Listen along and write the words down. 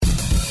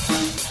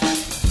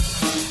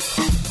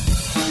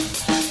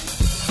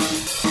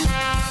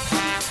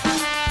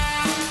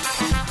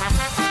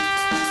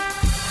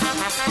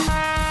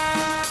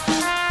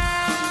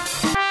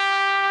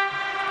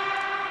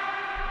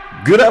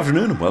Good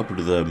afternoon and welcome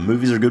to the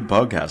Movies Are Good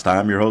podcast.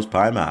 I'm your host,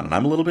 Pieman, and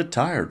I'm a little bit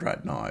tired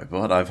right now,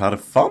 but I've had a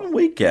fun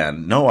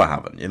weekend. No, I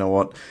haven't. You know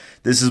what?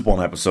 This is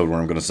one episode where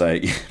I'm going to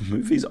say,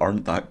 movies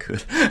aren't that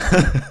good.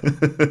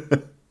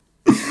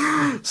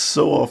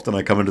 So often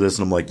I come into this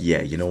and I'm like,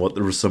 yeah, you know what?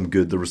 There was some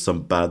good, there was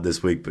some bad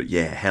this week, but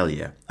yeah, hell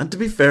yeah. And to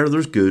be fair,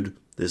 there's good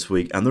this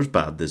week and there's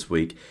bad this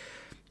week.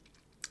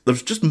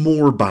 There's just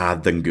more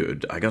bad than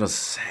good. I gotta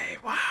say,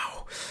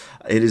 wow.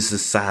 It is a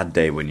sad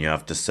day when you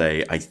have to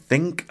say, I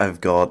think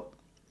I've got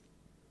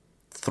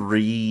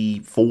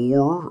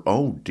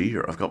oh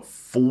dear, I've got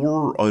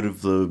 4 out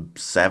of the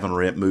 7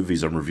 or 8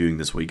 movies I'm reviewing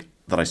this week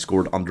that I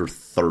scored under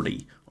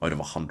 30 out of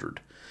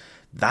 100.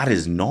 That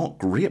is not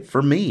great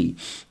for me.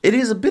 It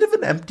is a bit of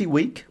an empty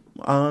week.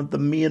 The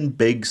main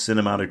big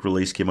cinematic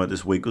release came out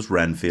this week was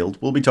Renfield.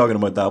 We'll be talking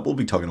about that. We'll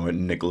be talking about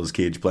Nicolas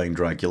Cage playing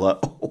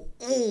Dracula.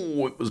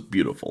 Oh, it was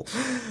beautiful.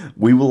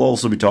 We will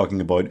also be talking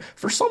about,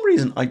 for some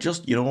reason,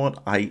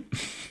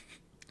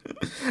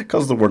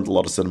 because there weren't a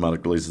lot of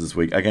cinematic releases this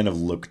week, I kind of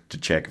looked to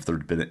check if there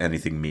had been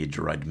anything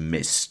major I'd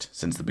missed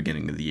since the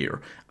beginning of the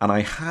year. And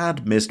I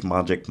had missed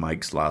Magic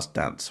Mike's Last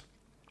Dance.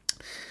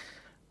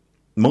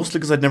 Mostly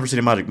because I'd never seen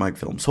a Magic Mike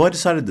film. So I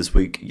decided this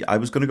week I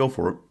was going to go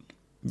for it.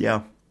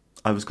 Yeah,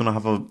 I was going to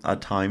have a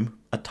time,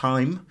 and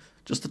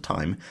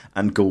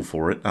go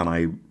for it. And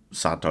I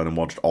sat down and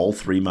watched all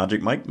 3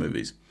 Magic Mike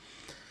movies.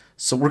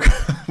 So we're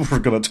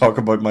going to talk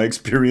about my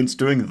experience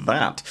doing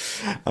that.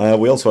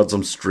 We also had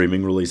some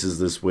streaming releases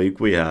this week.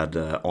 We had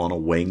On a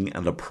Wing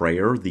and a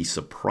Prayer, the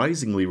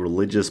surprisingly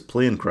religious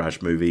plane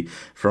crash movie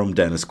from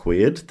Dennis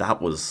Quaid.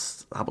 That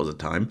was a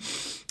time.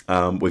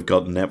 We've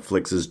got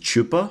Netflix's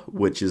Chupa,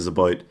 which is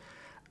about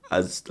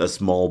a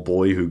small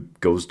boy who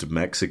goes to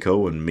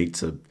Mexico and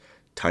meets a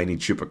tiny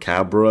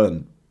chupacabra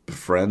and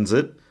befriends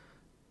it.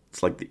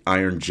 It's like the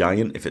Iron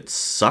Giant if it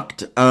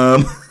sucked.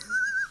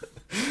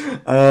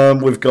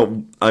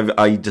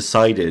 I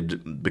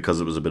decided, because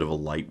it was a bit of a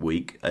light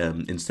week,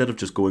 instead of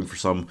just going for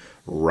some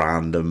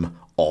random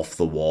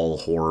off-the-wall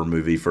horror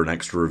movie for an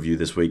extra review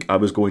this week, I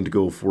was going to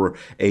go for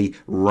a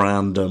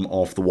random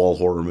off-the-wall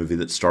horror movie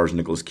that stars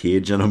Nicolas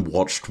Cage, and I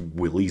watched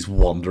Willy's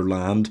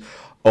Wonderland.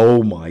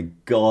 Oh my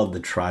god, the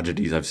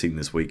tragedies I've seen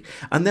this week.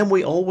 And then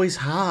we always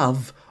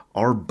have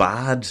our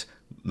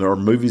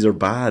movies are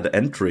bad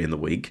entry in the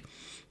week.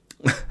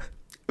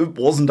 It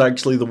wasn't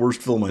actually the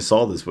worst film I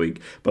saw this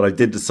week, but I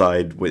did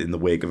decide, in the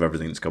wake of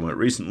everything that's come out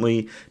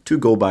recently, to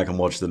go back and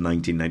watch the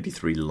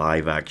 1993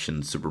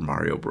 live-action Super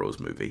Mario Bros.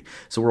 Movie.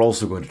 So we're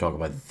also going to talk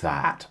about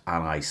that,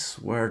 and I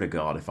swear to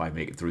God, if I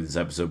make it through this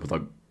episode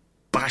without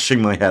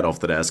bashing my head off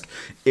the desk,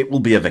 it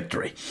will be a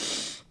victory.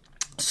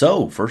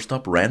 So, first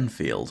up,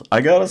 Renfield.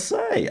 I gotta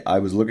say, I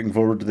was looking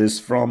forward to this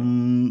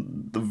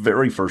from the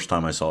very first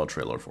time I saw a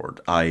trailer for it.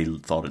 I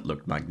thought it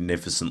looked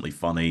magnificently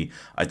funny.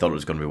 I thought it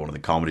was going to be one of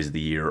the comedies of the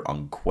year,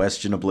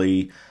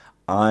 unquestionably.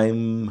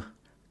 I'm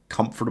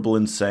comfortable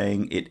in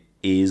saying it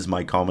is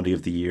my comedy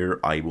of the year.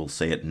 I will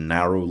say it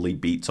narrowly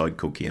beats out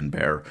Cocaine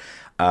Bear.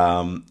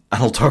 And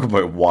I'll talk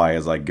about why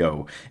as I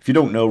go. If you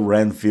don't know,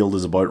 Renfield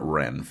is about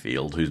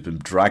Renfield, who's been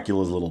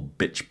Dracula's little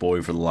bitch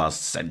boy for the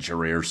last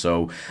century or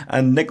so,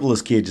 and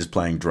Nicolas Cage is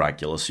playing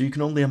Dracula, so you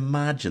can only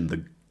imagine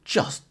the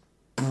just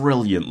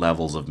brilliant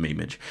levels of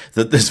memeage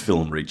that this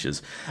film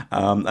reaches.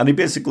 And he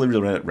basically,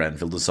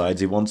 Renfield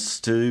decides he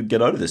wants to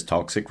get out of this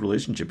toxic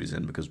relationship he's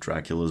in because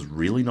Dracula's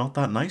really not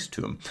that nice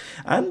to him.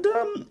 And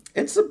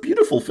it's a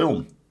beautiful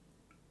film.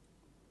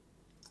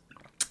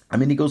 I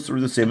mean, he goes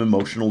through the same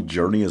emotional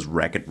journey as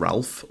Wreck-It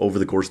Ralph over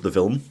the course of the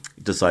film,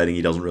 deciding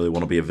he doesn't really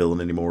want to be a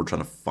villain anymore, trying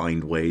to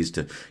find ways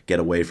to get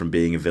away from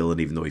being a villain,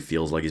 even though he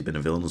feels like he's been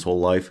a villain his whole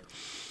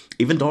life.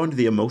 Even down to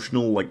the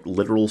emotional,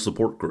 literal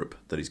support group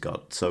that he's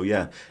got. So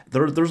yeah,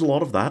 there's a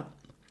lot of that.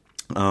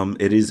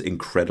 It is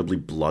incredibly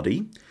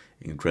bloody,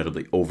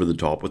 incredibly over the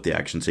top with the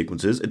action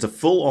sequences. It's a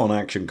full-on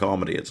action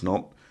comedy. It's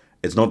not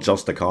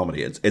just a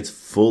comedy. It's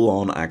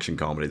full-on action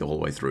comedy the whole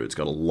way through. It's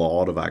got a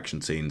lot of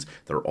action scenes.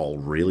 They're all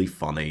really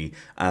funny.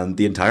 And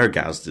the entire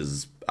cast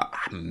is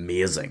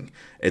amazing.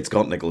 It's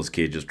got Nicolas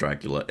Cage as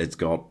Dracula. It's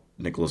got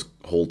Nicholas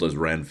Hoult as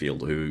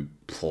Renfield, who,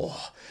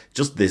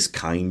 just this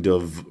kind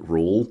of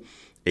role,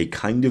 a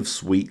kind of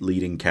sweet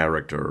leading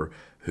character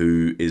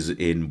who is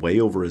in way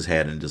over his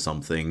head into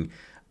something,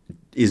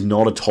 is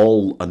not at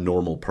all a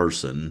normal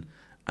person,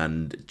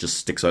 and just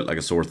sticks out like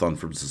a sore thumb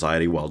from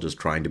society while just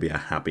trying to be a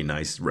happy,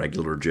 nice,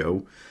 regular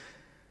Joe.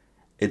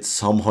 It's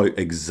somehow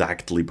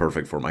exactly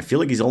perfect for him. I feel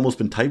like he's almost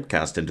been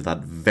typecast into that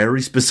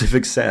very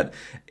specific set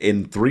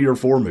in 3 or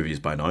 4 movies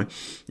by now.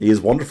 He is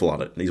wonderful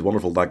at it. He's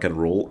wonderful at that kind of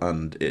role,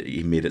 and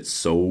he made it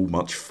so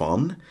much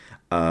fun.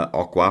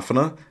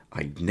 Awkwafina,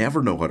 I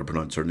never know how to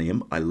pronounce her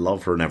name. I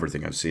love her in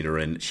everything I've seen her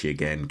in. She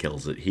again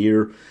kills it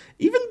here.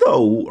 Even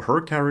though her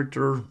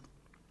character,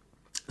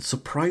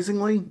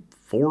 surprisingly,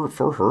 for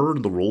her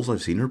and the roles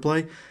I've seen her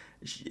play,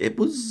 it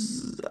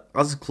was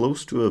as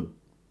close to a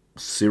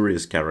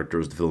serious character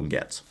as the film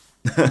gets.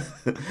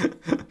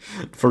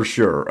 For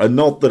sure. And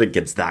not that it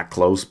gets that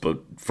close,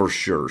 but for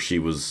sure she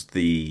was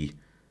the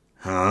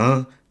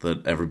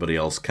that everybody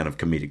else kind of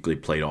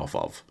comedically played off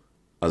of.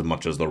 as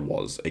much as there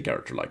was a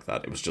character like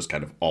that. It was just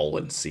kind of all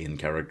insane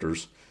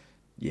characters.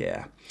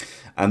 Yeah.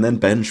 And then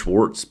Ben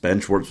Schwartz. Ben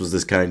Schwartz was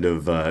this kind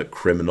of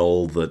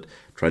criminal that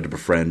tried to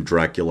befriend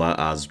Dracula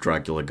as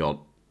Dracula got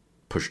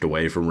pushed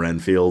away from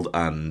Renfield,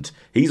 and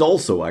he's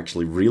also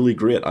actually really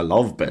great. I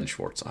love Ben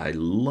Schwartz. I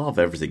love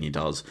everything he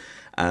does.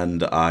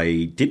 And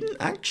I didn't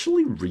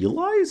actually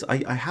realize,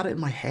 I had it in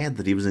my head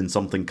that he was in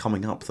something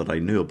coming up that I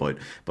knew about,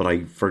 but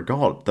I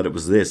forgot that it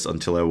was this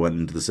until I went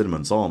into the cinema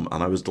and saw him,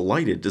 and I was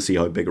delighted to see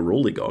how big a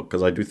role he got,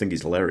 because I do think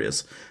he's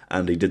hilarious,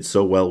 and he did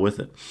so well with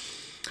it.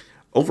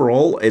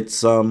 Overall,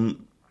 it's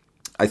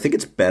I think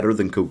it's better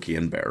than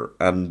Cocaine Bear,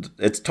 and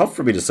it's tough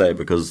for me to say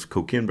because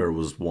Cocaine Bear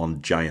was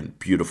one giant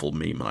beautiful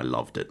meme and I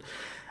loved it.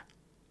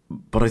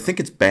 But I think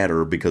it's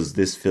better because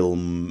this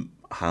film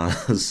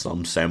has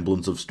some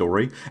semblance of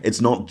story.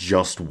 It's not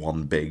just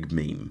one big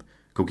meme.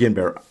 Cocaine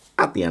Bear,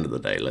 at the end of the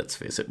day, let's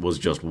face it, was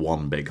just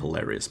one big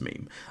hilarious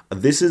meme.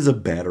 This is a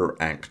better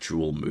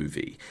actual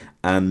movie,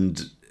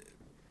 and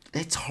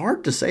it's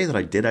hard to say that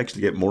I did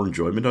actually get more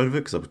enjoyment out of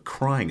it because I was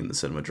crying in the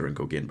cinema during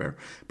Cocaine Bear.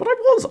 But I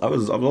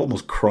was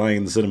almost crying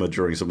in the cinema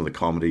during some of the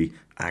comedy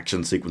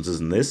action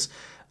sequences in this.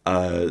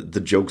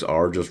 The jokes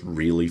are just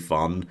really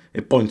fun.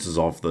 It bounces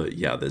off the,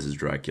 yeah, this is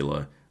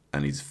Dracula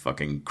and he's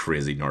fucking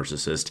crazy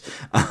narcissist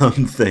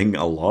thing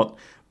a lot.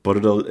 But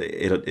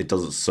it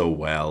does it so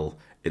well.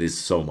 It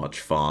is so much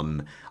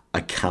fun.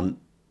 I can't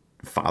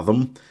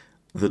fathom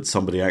that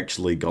somebody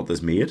actually got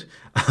this made.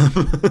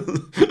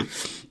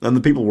 And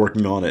the people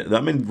working on it,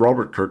 I mean,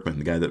 Robert Kirkman,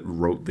 the guy that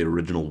wrote the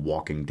original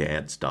Walking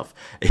Dead stuff,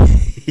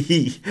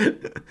 he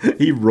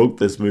wrote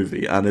this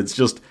movie, and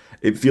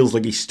it feels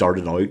like he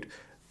started out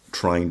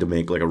trying to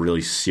make like a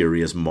really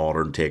serious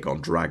modern take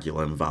on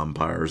Dracula and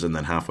vampires, and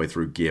then halfway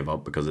through gave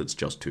up because it's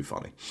just too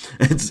funny.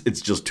 It's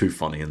just too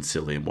funny and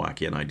silly and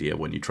wacky an idea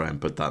when you try and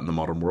put that in the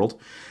modern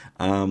world.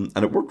 And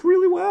it worked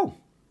really well.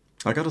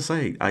 I gotta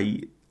say,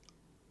 I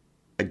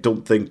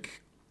don't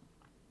think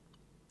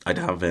I'd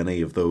have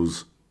any of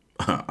those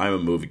I'm a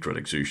movie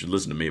critic, so you should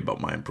listen to me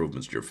about my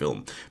improvements to your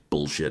film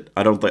bullshit.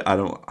 I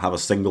don't have a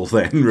single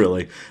thing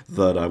really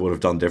that I would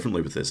have done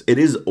differently with this. It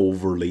is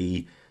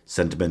overly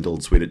sentimental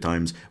and sweet at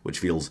times, which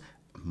feels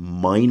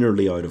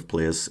minorly out of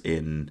place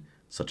in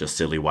such a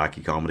silly,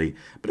 wacky comedy,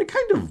 but it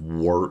kind of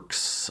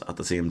works at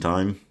the same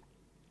time.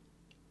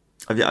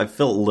 I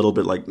felt a little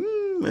bit like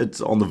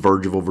it's on the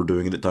verge of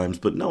overdoing it at times,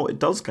 but no, it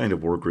does kind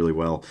of work really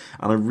well,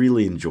 and I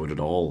really enjoyed it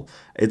all.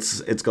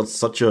 It's got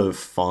such a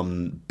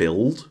fun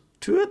build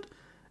to it.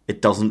 It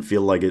doesn't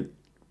feel like it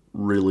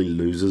really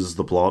loses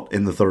the plot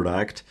in the third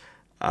act,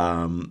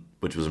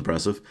 which was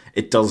impressive.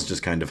 It does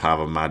just kind of have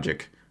a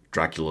magic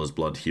Dracula's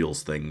blood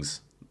heals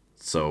things,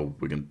 so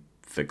we can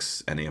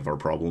fix any of our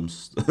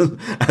problems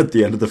at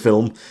the end of the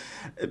film.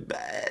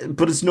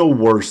 But it's no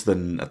worse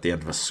than at the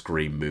end of a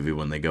Scream movie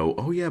when they go,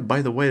 oh yeah,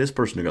 by the way, this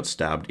person who got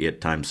stabbed 8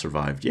 times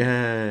survived.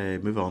 Yay,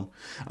 move on.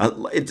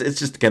 It's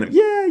just kind of,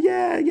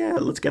 yeah,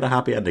 let's get a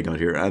happy ending out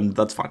here, and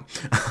that's fine.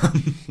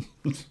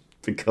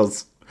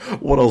 Because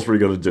what else were you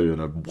going to do in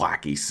a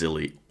wacky,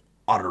 silly,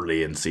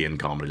 utterly insane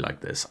comedy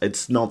like this?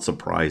 It's not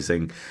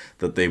surprising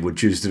that they would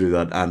choose to do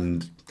that,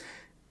 and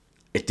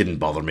it didn't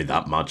bother me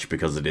that much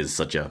because it is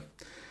such a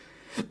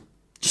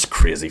just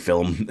crazy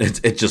film.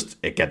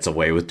 It gets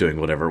away with doing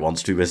whatever it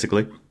wants to,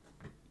 basically.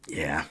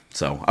 Yeah,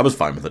 so I was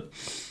fine with it.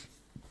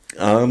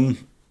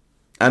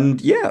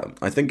 And yeah,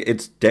 I think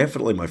it's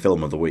definitely my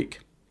film of the week.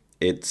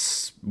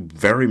 It's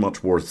very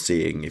much worth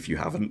seeing if you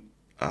haven't.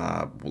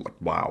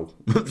 Wow.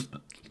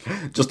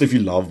 Just if you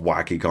love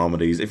wacky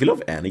comedies, if you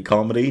love any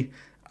comedy,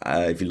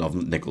 if you love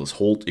Nicholas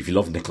Hoult, if you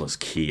love Nicolas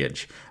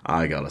Cage,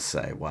 I gotta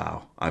say,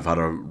 wow. I've had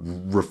a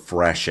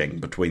refreshing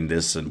between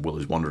this and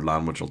Willy's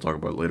Wonderland, which I'll talk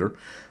about later,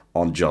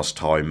 on just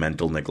how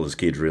mental Nicolas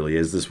Cage really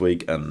is this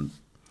week. And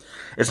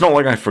it's not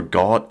like I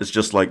forgot, it's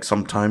just like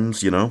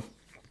sometimes, the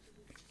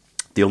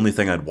only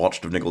thing I'd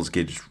watched of Nicolas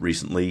Cage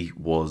recently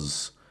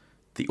was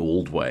The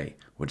Old Way,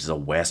 which is a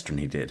Western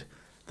he did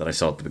that I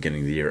saw at the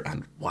beginning of the year,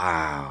 and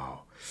wow.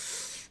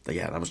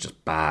 Yeah, that was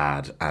just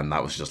bad, and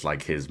that was just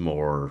like his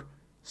more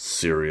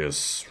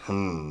serious,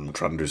 trying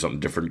to do something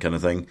different kind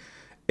of thing.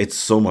 It's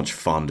so much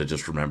fun to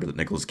just remember that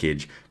Nicolas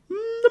Cage,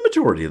 the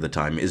majority of the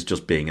time, is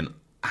just being an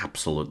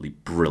absolutely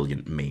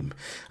brilliant meme.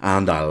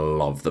 And I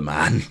love the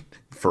man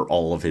for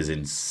all of his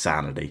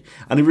insanity.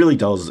 And he really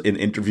does. In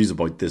interviews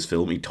about this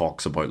film, he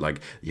talks about,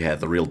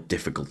 the real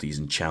difficulties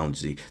and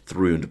challenges he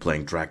threw into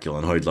playing Dracula,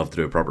 and how he'd love to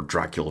do a proper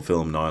Dracula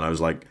film now. And I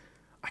was like,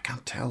 I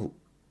can't tell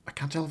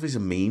if he's a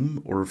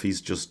meme or if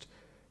he's just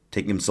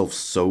taking himself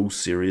so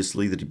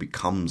seriously that he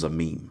becomes a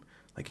meme.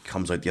 Like, he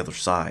comes out the other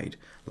side.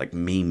 Like,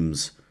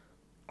 memes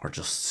are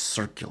just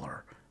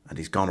circular. And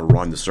he's gone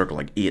around the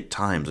circle 8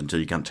 times until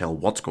you can't tell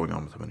what's going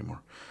on with him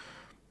anymore.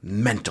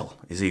 Mental.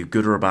 Is he a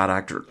good or a bad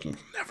actor? We'll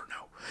never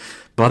know.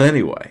 But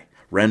anyway,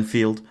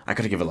 Renfield, I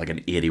gotta give it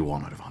an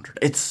 81 out of 100.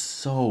 It's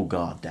so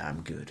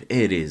goddamn good.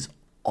 It is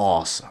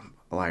awesome.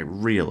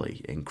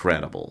 Really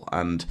incredible.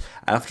 And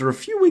after a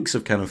few weeks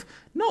of kind of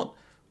not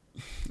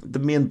the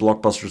main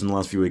blockbusters in the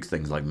last few weeks,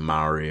 things like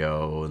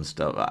Mario and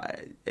stuff,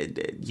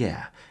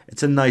 yeah,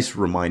 it's a nice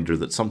reminder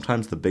that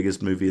sometimes the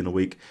biggest movie in a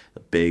week, the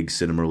big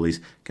cinema release,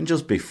 can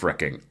just be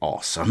freaking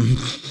awesome.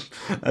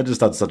 I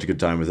just had such a good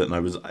time with it,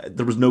 and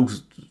there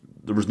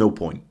was no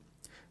point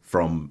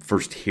from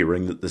first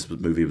hearing that this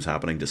movie was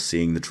happening to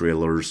seeing the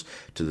trailers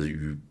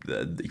to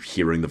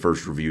hearing the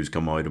first reviews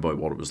come out about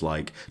what it was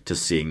like to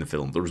seeing the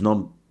film. There was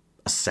not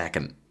a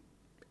second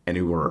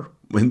anywhere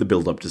in the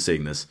build up to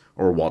seeing this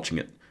or watching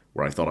it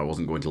where I thought I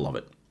wasn't going to love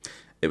it.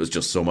 It was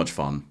just so much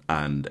fun,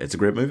 and it's a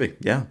great movie,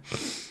 yeah.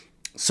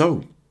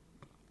 So,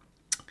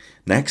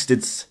 next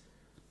it's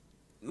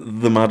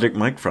the Magic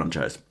Mike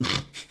franchise.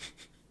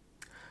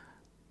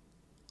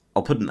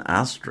 I'll put an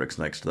asterisk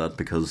next to that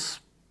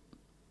because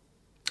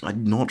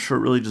I'm not sure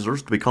it really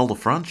deserves to be called a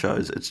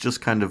franchise. It's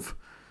just kind of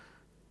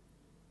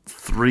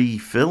 3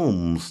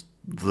 films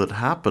that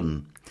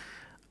happen,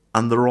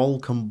 and they're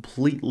all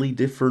completely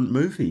different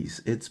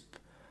movies. It's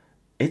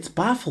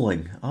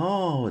baffling.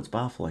 Oh, it's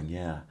baffling,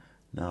 yeah.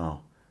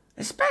 No.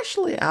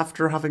 Especially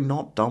after having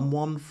not done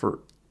one for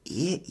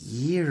 8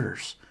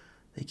 years.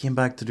 They came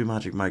back to do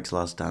Magic Mike's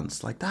Last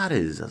Dance. Like, that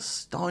is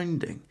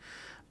astounding.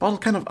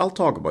 But I'll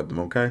talk about them,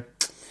 okay?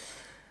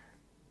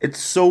 It's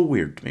so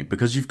weird to me,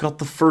 because you've got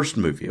the first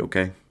movie,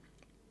 okay?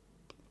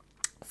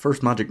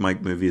 First Magic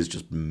Mike movie is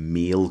just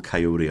male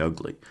Coyote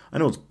Ugly. I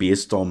know it's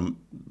based on,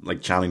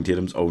 like, Channing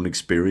Tatum's own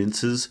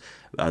experiences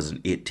as an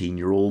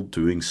 18-year-old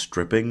doing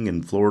stripping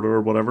in Florida or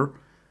whatever.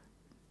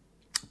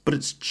 But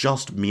it's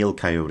just male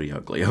Coyote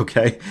Ugly,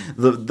 okay?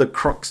 The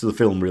crux of the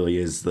film really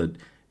is that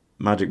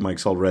Magic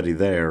Mike's already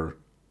there,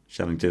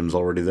 Channing Tatum's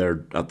already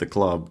there at the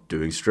club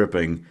doing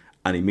stripping,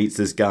 and he meets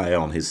this guy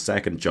on his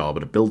second job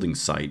at a building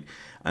site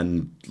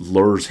and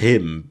lures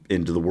him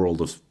into the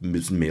world of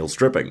male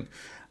stripping.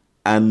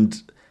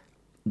 And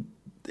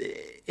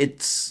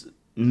it's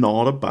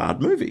not a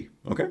bad movie,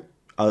 okay?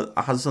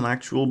 As an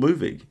actual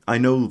movie. I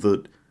know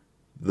that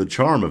the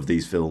charm of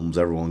these films,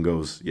 everyone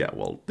goes, yeah,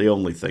 well, the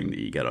only thing that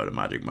you get out of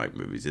Magic Mike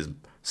movies is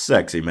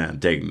sexy men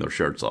taking their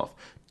shirts off.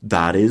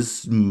 That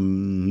is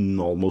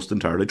almost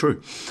entirely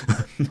true.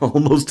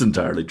 Almost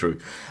entirely true.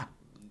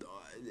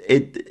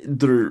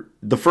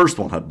 The first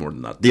one had more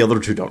than that. The other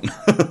two don't.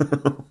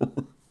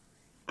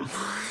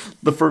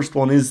 The first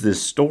one is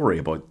this story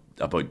about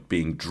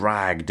being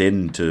dragged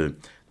into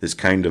this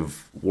kind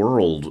of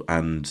world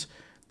and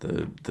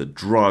the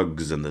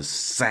drugs and the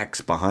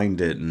sex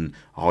behind it, and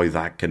how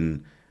that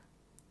can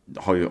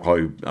how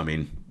I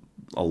mean,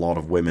 a lot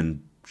of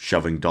women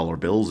shoving dollar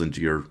bills into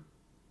your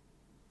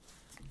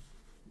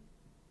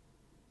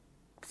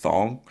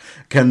thong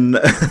can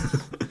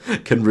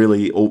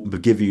really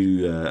give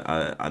you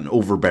an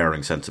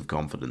overbearing sense of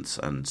confidence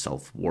and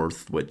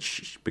self-worth,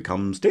 which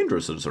becomes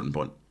dangerous at a certain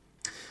point.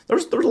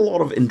 There's a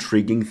lot of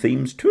intriguing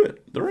themes to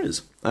it. There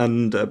is.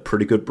 And a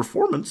pretty good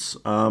performance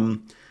by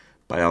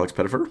Alex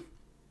Pettyfer.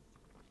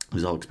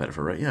 Who's Alex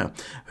Pettyfer, right? Yeah.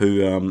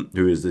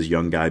 Who is this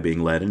young guy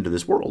being led into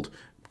this world.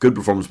 Good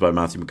performance by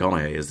Matthew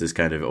McConaughey as this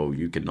kind of, oh,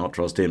 you cannot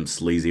trust him,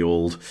 sleazy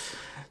old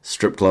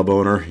strip club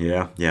owner.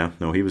 Yeah.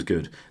 No, he was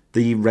good.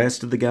 The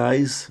rest of the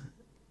guys,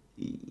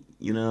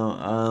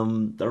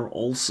 they're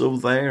also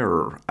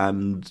there.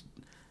 And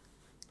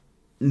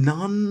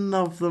none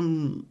of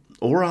them,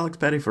 or Alex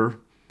Pettyfer,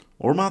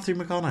 or Matthew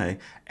McConaughey,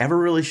 ever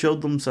really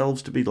showed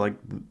themselves to be, like,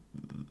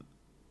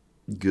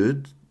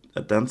 good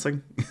at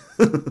dancing.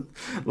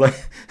 like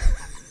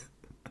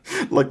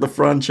the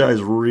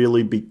franchise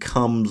really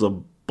becomes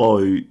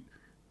about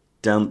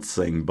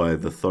dancing by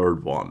the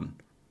third one.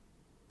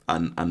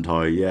 And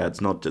how, yeah,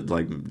 it's not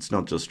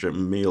just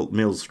stripping.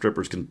 Male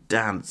strippers can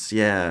dance,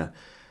 yeah.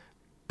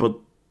 But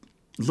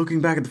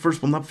looking back at the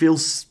first one, that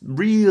feels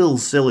real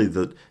silly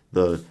that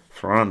the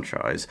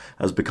franchise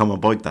has become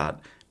about that,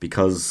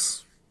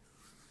 because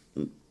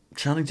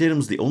Channing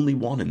Tatum's the only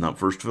one in that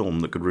first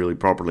film that could really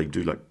properly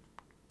do, like,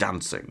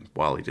 dancing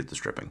while he did the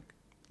stripping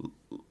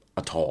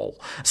at all.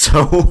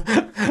 So,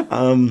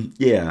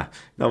 yeah,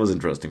 that was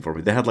interesting for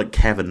me. They had, like,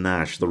 Kevin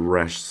Nash, the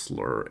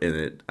wrestler, in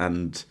it,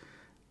 and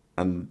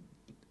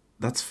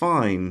that's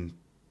fine.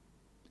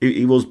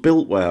 He was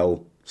built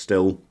well,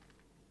 still,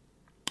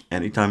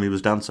 anytime he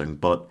was dancing,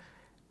 but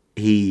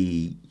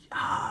he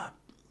had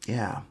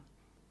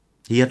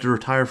to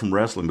retire from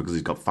wrestling because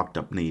he's got fucked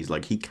up knees.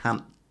 Like, he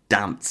can't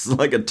dance,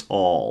 like, at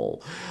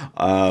all.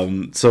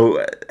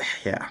 So,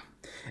 yeah.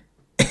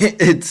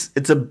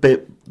 That's a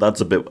bit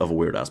of a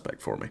weird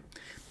aspect for me,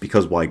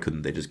 because why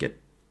couldn't they just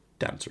get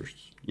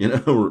dancers,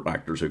 or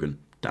actors who can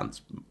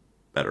dance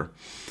better?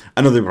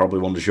 I know they probably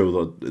want to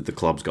show that the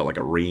club's got, like,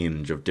 a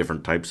range of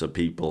different types of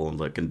people and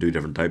that can do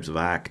different types of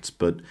acts,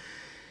 but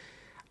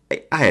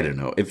I don't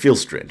know, it feels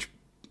strange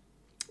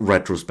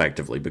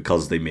retrospectively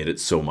because they made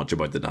it so much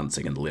about the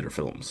dancing in the later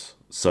films.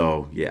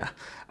 So yeah,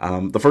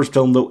 the first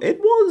film, though, it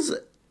was,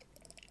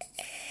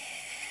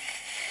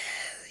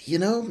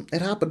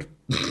 it happened.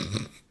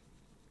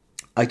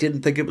 I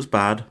didn't think it was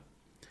bad.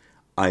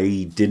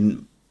 I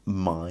didn't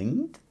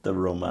mind the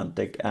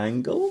romantic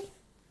angle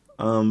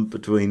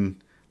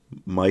between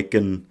Mike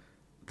and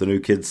the new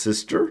kid's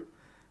sister.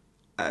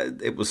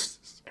 It wasn't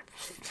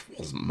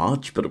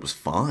much, but it was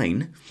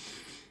fine.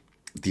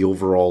 The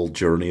overall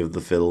journey of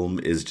the film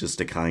is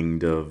just a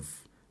kind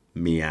of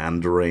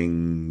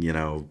meandering,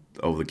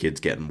 oh, the kid's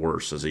getting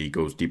worse as he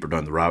goes deeper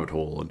down the rabbit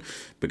hole and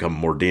become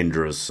more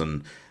dangerous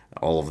and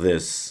all of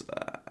this.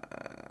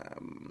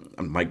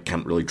 And Mike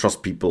can't really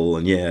trust people,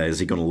 and is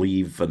he going to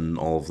leave and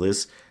all of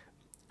this.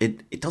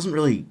 It doesn't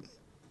really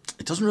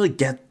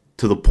get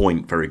to the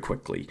point very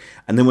quickly.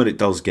 And then when it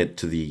does get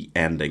to the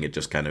ending, it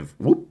just kind of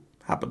whoop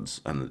happens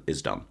and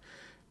is done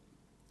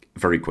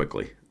very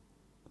quickly.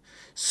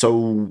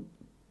 So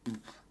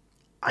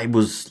I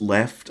was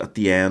left at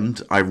the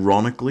end,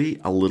 ironically,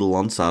 a little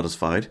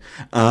unsatisfied.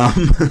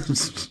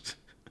 I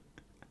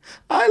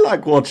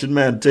like watching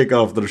men take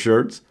off their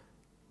shirts,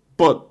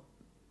 but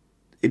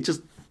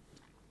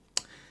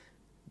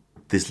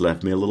this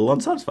left me a little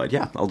unsatisfied.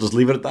 Yeah, I'll just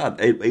leave it at that.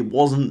 It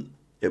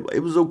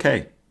was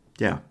okay.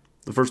 Yeah,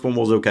 the first one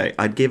was okay.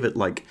 I'd give it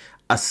like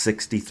a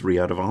 63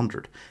 out of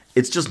 100.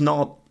 It's just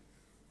not,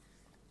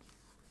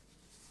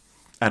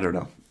 I don't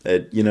know.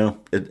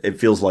 It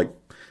feels like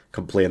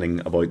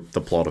complaining about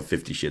the plot of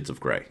 50 Shades of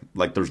Grey.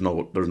 Like there's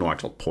no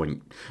actual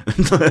point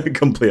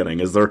complaining,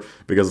 is there?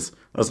 Because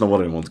that's not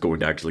what anyone's going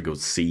to actually go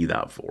see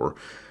that for.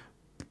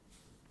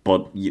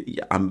 But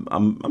I'm a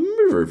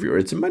movie reviewer.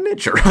 It's in my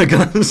nature, I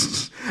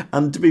guess.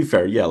 And to be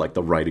fair, like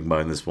the writing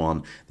behind this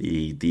one,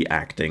 the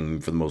acting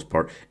for the most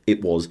part,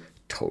 it was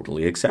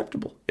totally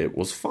acceptable. It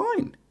was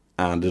fine,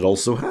 and it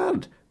also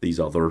had these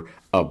other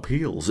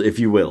appeals, if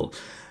you will.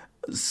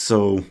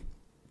 So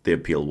the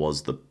appeal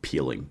was the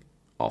peeling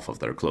off of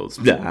their clothes.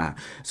 Yeah.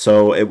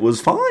 So it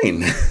was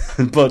fine.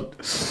 But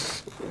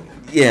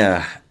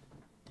yeah,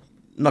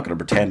 I'm not going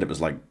to pretend it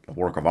was like a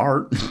work of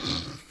art.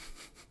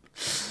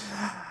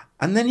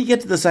 And then you get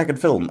to the second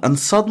film, and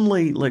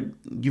suddenly, like,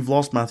 you've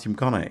lost Matthew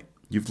McConaughey.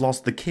 You've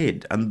lost the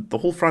kid. And the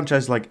whole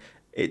franchise, like,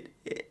 it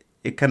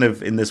kind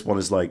of, in this one,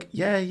 is like,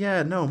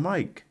 no,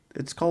 Mike.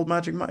 It's called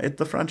Magic Mike.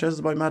 The franchise is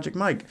about Magic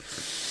Mike.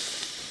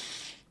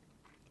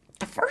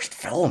 The first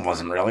film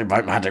wasn't really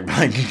about Magic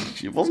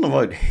Mike. It wasn't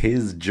about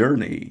his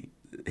journey.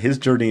 His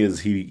journey is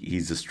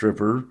he's a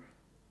stripper,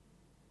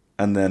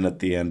 and then at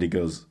the end he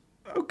goes,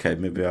 okay,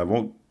 maybe I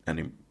won't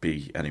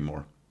be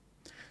anymore.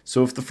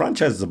 So if the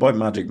franchise is about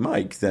Magic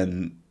Mike,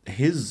 then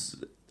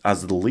his,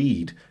 as the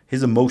lead,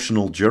 his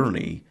emotional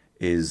journey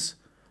is,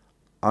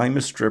 I'm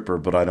a stripper,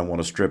 but I don't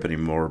want to strip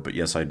anymore, but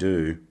yes, I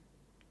do.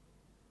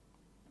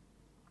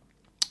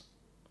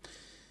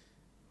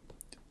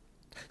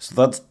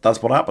 So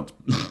that's what happened.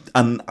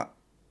 And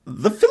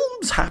the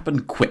films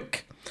happen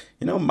quick.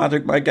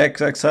 Magic Mike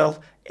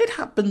XXL, it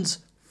happens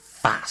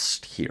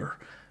fast here.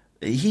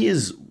 He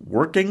is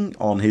working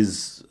on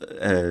his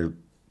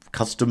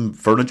custom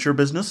furniture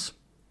business.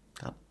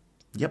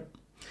 Yep.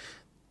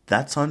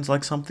 That sounds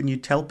like something you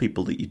tell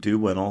people that you do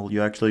when all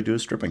you actually do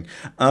is stripping.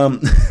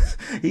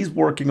 He's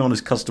working on his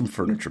custom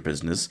furniture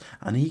business,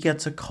 and he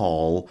gets a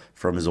call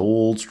from his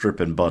old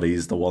stripping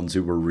buddies, the ones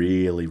who were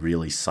really,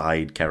 really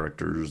side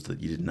characters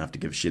that you didn't have to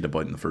give a shit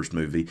about in the first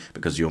movie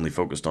because you only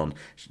focused on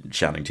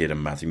Channing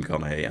Tatum, Matthew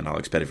McConaughey, and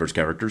Alex Pettyfer's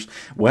characters.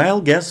 Well,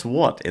 guess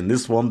what? In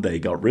this one, they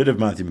got rid of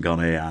Matthew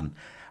McConaughey and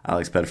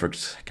Alex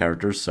Pettyfer's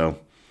characters,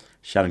 so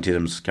Channing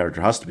Tatum's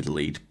character has to be the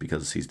lead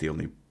because he's the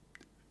only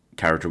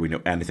character we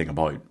know anything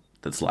about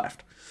that's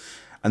left.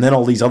 And then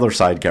all these other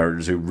side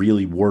characters who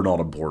really were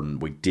not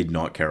important, we did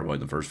not care about in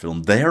the first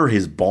film, they're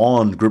his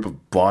Bond group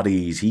of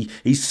buddies.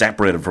 He's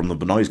separated from them,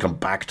 but now he's come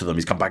back to them.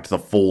 He's come back to the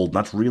fold, and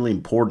that's really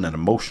important, an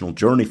emotional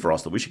journey for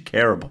us that we should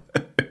care about.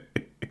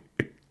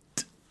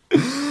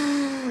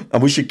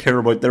 And we should care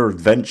about their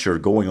adventure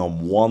going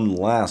on one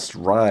last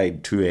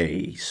ride to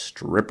a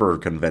stripper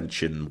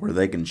convention where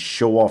they can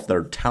show off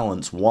their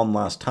talents one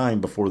last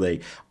time before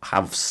they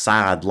have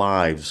sad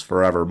lives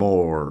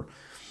forevermore.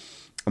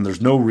 And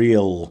there's no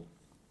real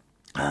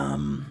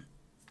end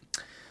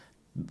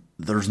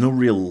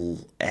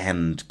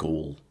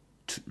goal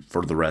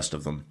for the rest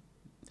of them.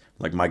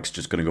 Like, Mike's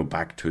just going to go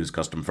back to his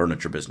custom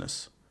furniture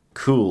business.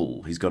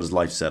 Cool. He's got his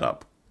life set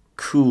up.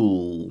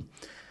 Cool.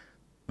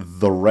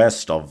 The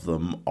rest of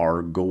them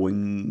are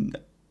going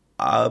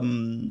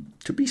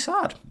to be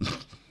sad.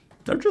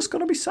 They're just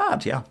going to be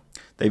sad, yeah.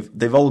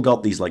 They've all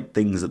got these like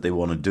things that they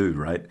want to do,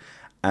 right?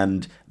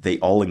 And they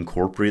all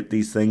incorporate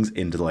these things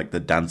into like the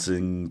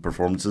dancing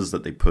performances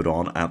that they put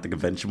on at the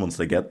convention once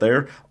they get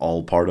there,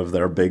 all part of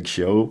their big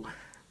show.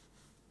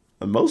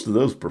 And most of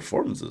those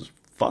performances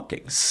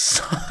fucking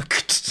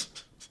sucked.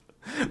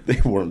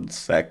 They weren't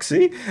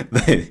sexy.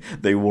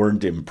 They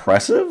weren't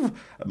impressive.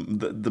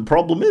 The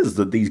problem is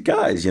that these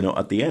guys,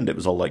 at the end it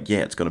was all like, yeah,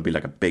 it's going to be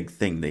like a big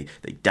thing. They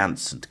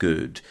danced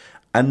good.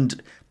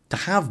 And to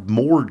have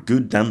more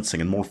good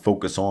dancing and more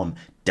focus on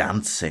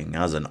dancing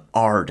as an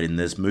art in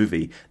this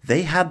movie,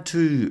 they had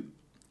to,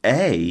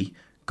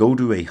 go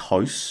to a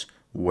house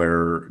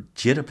where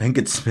Jada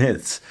Pinkett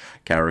Smith's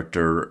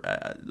character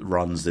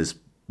runs this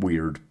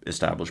weird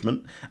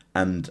establishment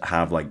and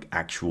have like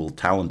actual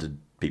talented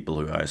people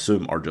who I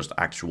assume are just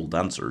actual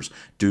dancers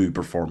do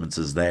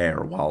performances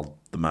there while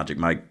the Magic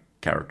Mike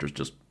characters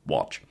just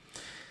watch.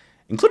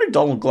 Including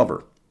Donald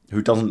Glover,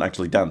 who doesn't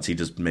actually dance. He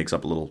just makes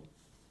up a little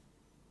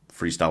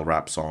freestyle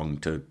rap song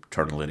to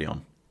turn a lady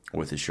on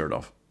with his shirt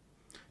off.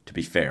 To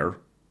be fair,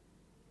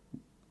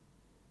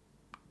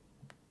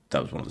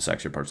 that was one of the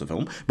sexier parts of the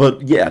film.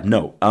 But yeah,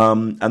 no.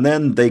 And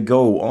then they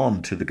go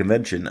on to the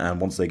convention, and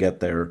once they get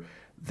there,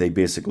 they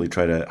basically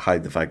try to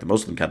hide the fact that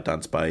most of them can't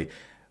dance by,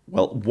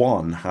 well,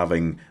 one,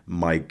 having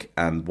Mike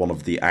and one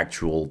of the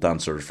actual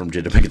dancers from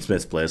Jada Pinkett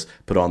Smith's place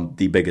put on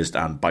the biggest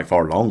and by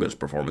far longest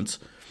performance.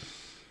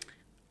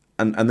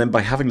 And then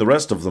by having the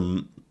rest of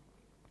them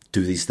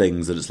do these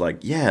things that it's like,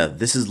 yeah,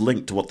 this is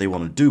linked to what they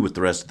want to do with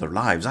the rest of their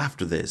lives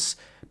after this.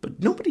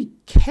 But nobody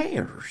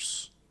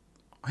cares.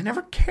 I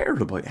never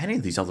cared about any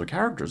of these other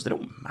characters. They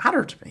don't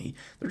matter to me.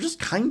 They're just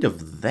kind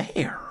of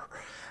there.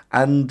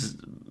 And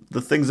the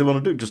things they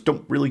want to do just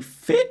don't really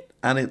fit.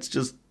 And it's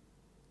just,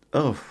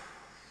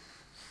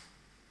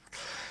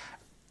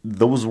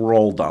 those were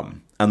all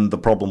dumb. And the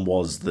problem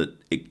was that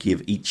it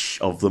gave each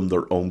of them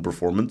their own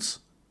performance.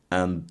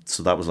 And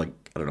so that was like,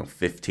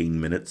 15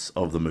 minutes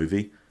of the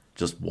movie.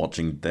 Just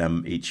watching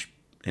them each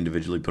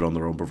individually put on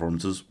their own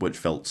performances, which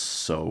felt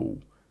so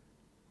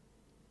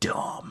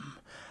dumb.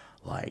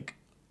 Like,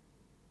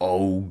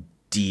 oh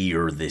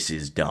dear, this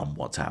is dumb.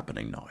 What's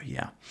happening now?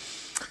 Yeah.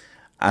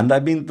 And I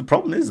mean, the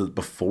problem is that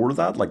before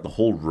that, like the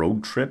whole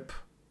road trip,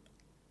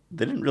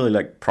 they didn't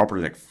really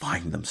properly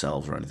find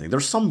themselves or anything.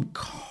 There's some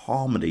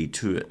comedy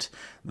to it.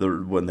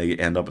 When they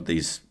end up at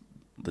this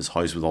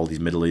house with all these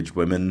middle-aged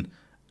women,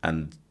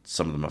 and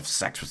some of them have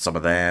sex with some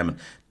of them and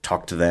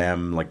talk to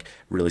them like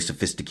really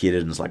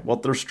sophisticated, and it's like,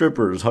 what, they're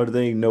strippers, how do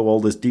they know all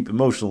this deep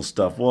emotional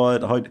stuff?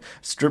 What, how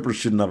strippers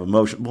shouldn't have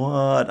emotion?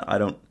 What? I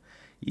think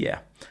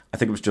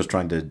it was just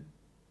trying to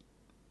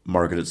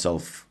market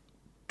itself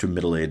to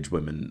middle-aged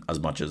women as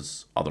much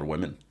as other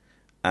women,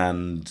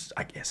 and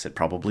I guess it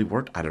probably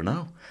worked. I don't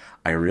know.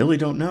 I really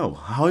don't know.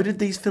 How did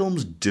these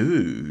films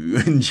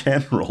do in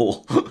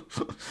general?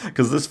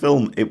 Because this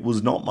film, it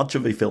was not much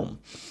of a film.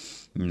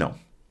 No.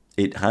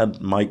 It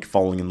had Mike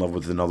falling in love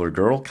with another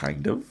girl,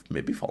 kind of.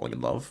 Maybe falling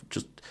in love.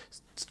 Just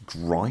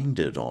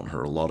grinded on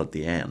her a lot at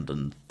the end,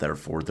 and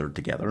therefore they're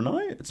together now.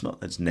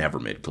 It's never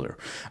made clear.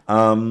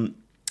 And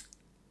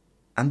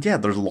yeah,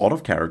 there's a lot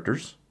of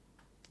characters.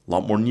 A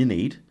lot more than you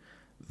need.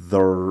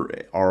 There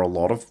are a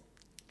lot of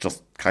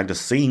just kind of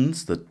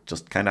scenes that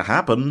just kind of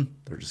happen.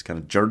 They're just kind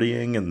of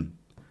journeying, and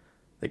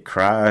they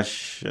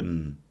crash,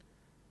 and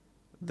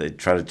they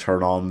try to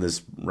turn on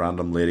this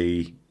random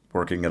lady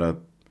working at a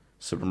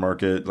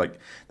supermarket.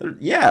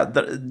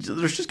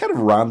 There's just kind of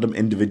random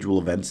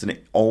individual events, and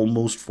it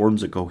almost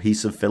forms a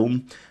cohesive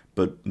film,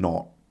 but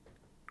not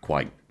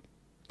quite,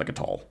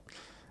 at all,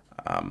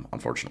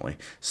 unfortunately.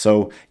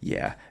 So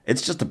yeah,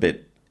 it's just a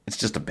bit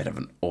of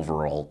an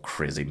overall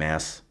crazy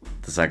mess.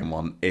 The second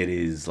one, it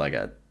is like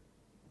a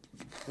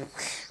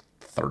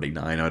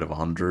 39 out of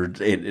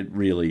 100. It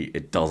really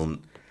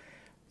doesn't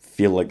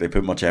feel like they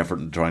put much effort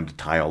in trying to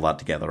tie all that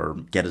together or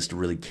get us to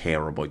really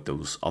care about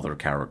those other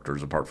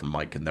characters apart from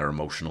Mike and their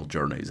emotional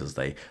journeys as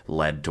they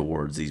led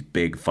towards these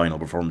big final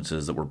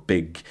performances that were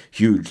big,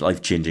 huge,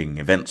 life-changing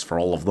events for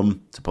all of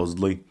them,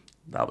 supposedly.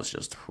 That was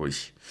just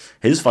whoosh.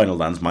 His final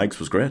dance, Mike's,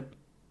 was great.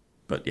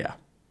 But yeah,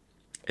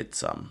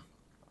 it's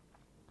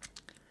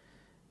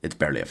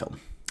barely a film,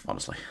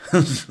 honestly.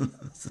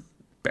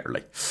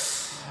 Barely.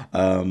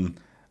 And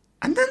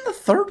then the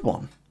third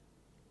one.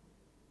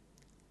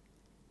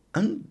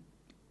 And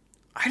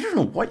I don't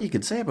know what you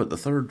could say about the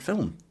third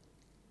film.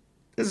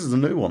 This is a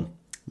new one.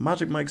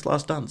 Magic Mike's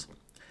Last Dance.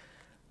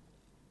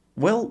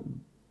 Well,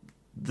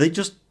 they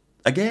just,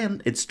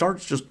 again, it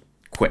starts just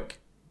quick,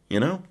 you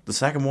know? The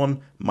second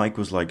one, Mike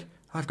was like,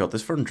 I've got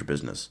this furniture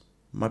business.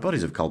 My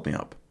buddies have called me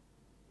up.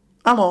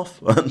 I'm off.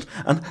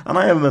 and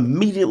I am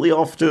immediately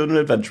off to an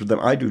adventure with them.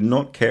 I do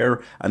not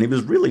care. And he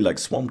was really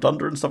swamped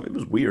under and stuff. It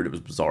was weird. It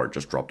was bizarre. It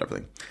just dropped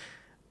everything.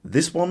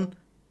 This one,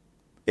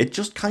 it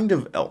just kind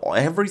of,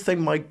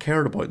 everything Mike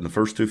cared about in the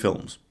first two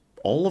films,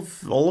 all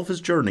of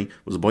his journey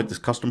was about this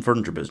custom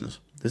furniture business.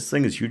 This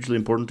thing is hugely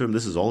important to him.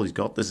 This is all he's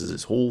got. This is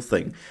his whole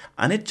thing.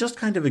 And it just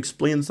kind of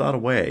explains that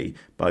away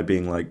by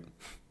being like,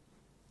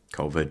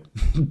 COVID.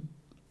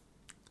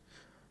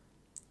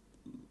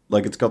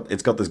 It's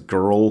got this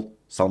girl,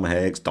 Salma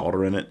Hayek's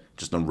daughter, in it,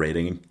 just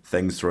narrating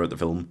things throughout the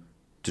film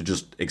to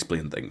just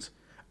explain things.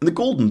 And the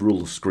golden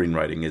rule of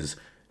screenwriting is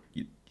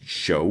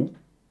show,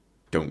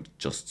 don't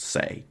just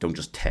say, don't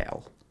just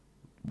tell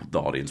the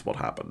audience what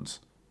happens.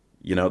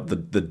 You know,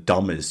 the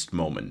dumbest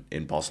moment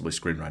in possibly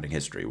screenwriting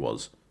history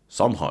was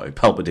somehow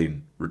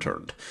Palpatine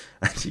returned.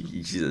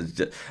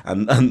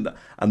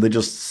 and they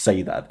just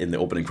say that in the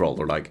opening crawl.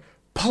 They're like,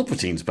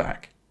 Palpatine's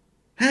back.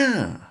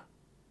 Ah,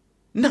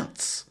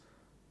 nuts.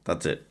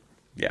 That's it.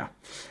 Yeah.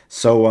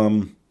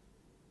 So,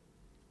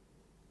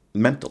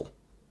 mental.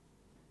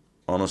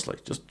 Honestly,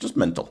 just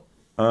mental.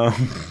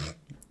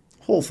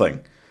 Whole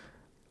thing.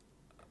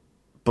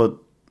 But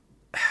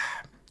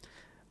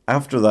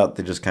after that,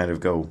 they just kind of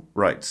go,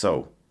 right,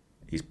 so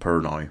he's per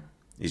now.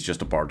 He's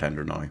just a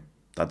bartender now.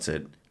 That's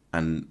it.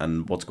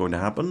 And what's going to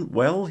happen?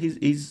 Well,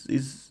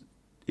 he's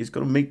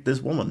going to meet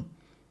this woman.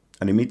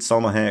 And he meets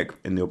Salma Hayek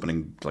in the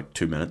opening,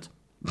 2 minutes.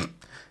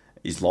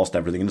 He's lost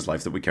everything in his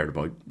life that we cared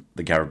about.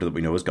 The character that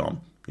we know is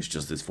gone. He's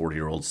just this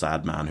 40-year-old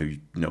sad man who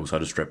knows how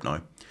to strip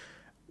now.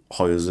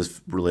 How is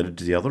this related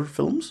to the other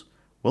films?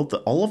 Well,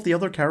 all of the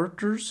other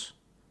characters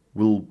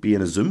will be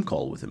in a Zoom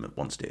call with him at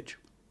one stage.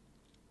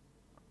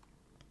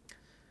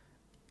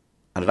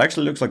 And it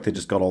actually looks like they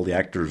just got all the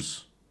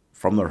actors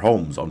from their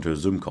homes onto a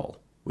Zoom call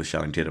with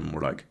Channing Tatum. And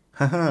we're like,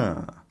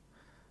 haha.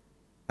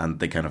 And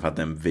they kind of had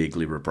them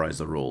vaguely reprise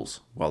their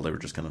roles while they were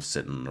just kind of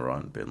sitting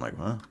around being like,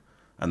 huh?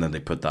 And then they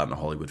put that in a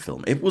Hollywood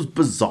film. It was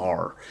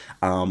bizarre.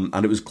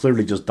 And it was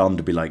clearly just done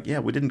to be like, yeah,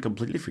 we didn't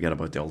completely forget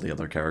about all the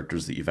other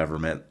characters that you've ever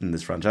met in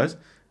this franchise.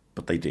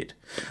 But they did.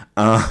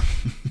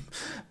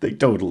 They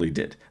totally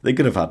did. They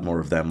could have had more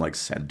of them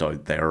sent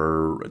out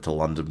there to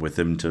London with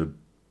him to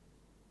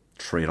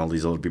train all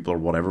these other people or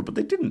whatever. But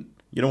they didn't.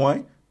 You know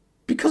why?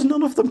 Because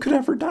none of them could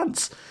ever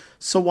dance.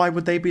 So why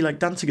would they be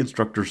dancing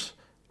instructors?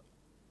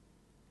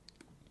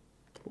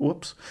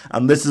 Whoops.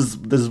 And this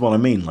is what I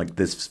mean.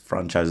 This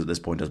franchise at this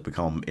point has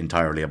become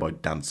entirely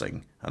about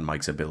dancing and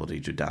Mike's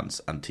ability to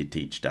dance and to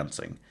teach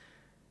dancing.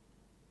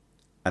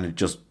 And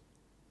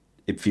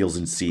it feels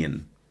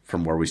insane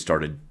from where we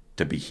started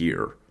to be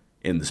here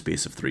in the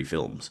space of 3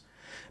 films.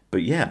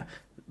 But yeah,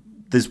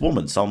 this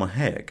woman, Salma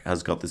Hayek,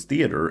 has got this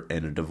theatre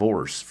in a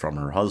divorce from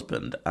her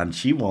husband, and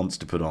she wants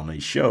to put on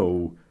a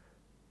show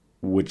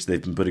which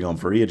they've been putting on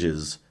for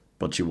ages,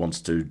 but she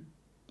wants to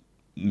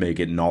make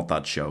it not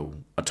that show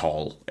at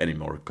all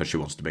anymore because she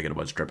wants to make it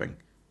about stripping.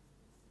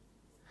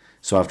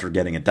 So after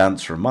getting a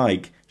dance from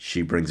Mike,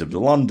 she brings him to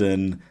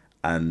London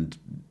and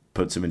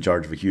puts him in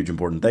charge of a huge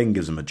important thing,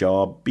 gives him a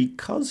job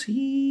because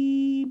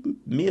he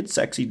made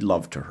sexy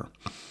love to her.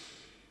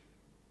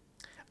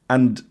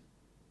 And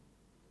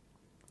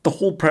the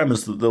whole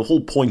premise, the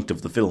whole point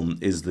of the film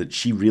is that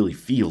she really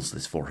feels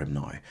this for him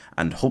now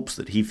and hopes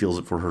that he feels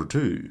it for her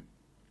too.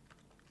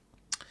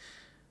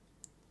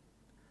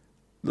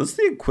 That's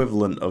the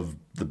equivalent of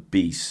the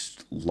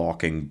Beast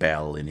locking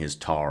Belle in his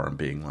tower and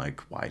being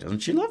like, why doesn't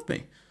she love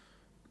me?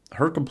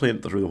 Her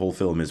complaint through the whole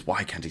film is,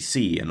 why can't he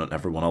see? And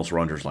everyone else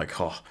around her is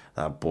like, oh,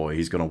 that boy,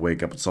 he's going to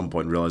wake up at some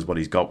point and realise what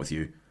he's got with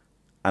you.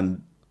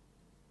 And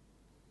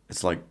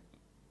it's like,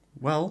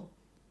 well,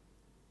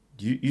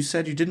 you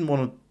said you didn't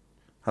want to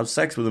have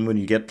sex with him when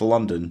you get to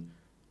London,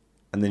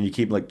 and then you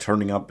keep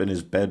turning up in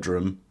his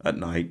bedroom at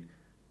night,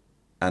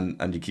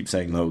 and you keep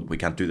saying, no, we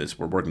can't do this,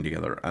 we're working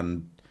together.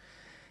 And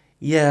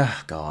yeah,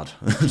 God.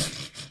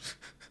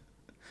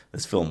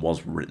 This film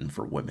was written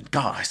for women.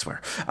 God, I swear.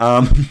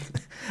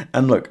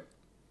 And look,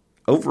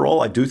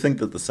 overall, I do think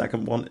that the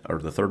second one, or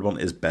the third one,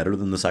 is better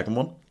than the second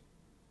one.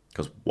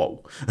 Because,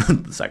 whoa,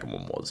 the second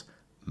one was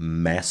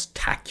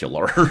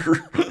mess-tacular.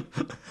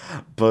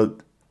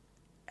 But,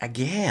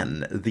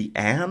 again, the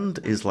end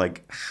is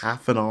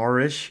half an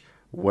hour-ish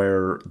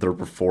where they're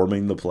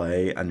performing the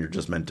play and you're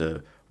just meant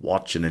to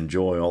watch and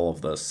enjoy all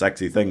of the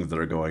sexy things that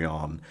are going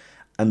on.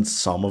 And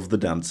some of the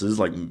dances,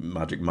 like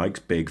Magic Mike's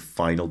big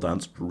final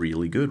dance,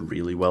 really good,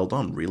 really well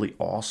done, really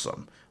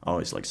awesome. Oh,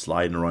 he's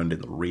sliding around in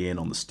the rain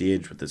on the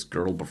stage with this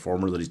girl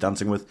performer that he's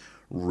dancing with.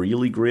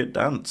 Really great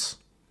dance.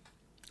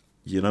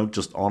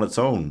 Just on its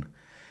own.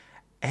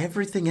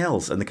 Everything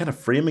else, and the kind of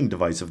framing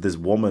device of this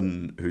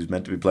woman who's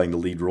meant to be playing the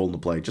lead role in the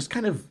play, just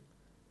kind of,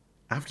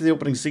 after the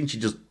opening scene, she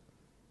just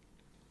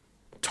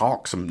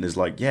talks and is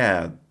like,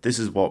 yeah, this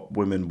is what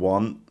women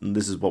want, and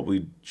this is what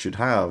we should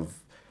have.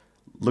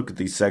 Look at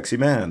these sexy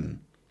men.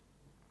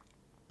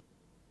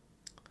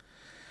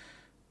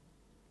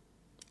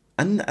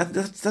 And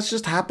that's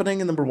just happening,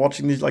 and then we're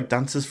watching these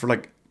dances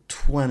for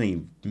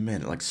 20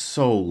 minutes,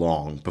 so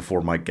long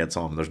before Mike gets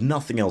on. There's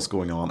nothing else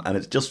going on, and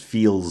it just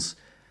feels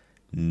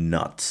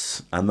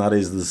nuts. And that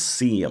is the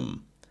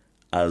same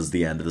as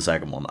the end of the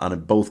second one. And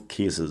in both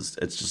cases,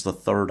 it's just the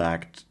third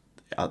act.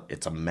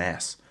 It's a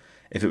mess.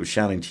 If it was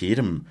Channing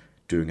Tatum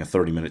doing a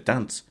 30-minute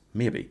dance,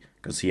 maybe,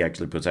 because he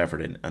actually puts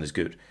effort in and is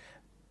good.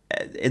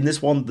 In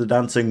this one, the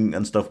dancing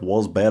and stuff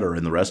was better.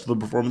 In the rest of the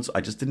performance,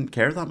 I just didn't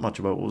care that much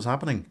about what was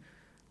happening.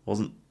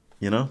 Wasn't,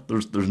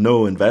 there's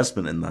no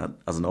investment in that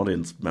as an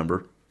audience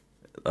member.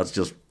 That's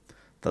just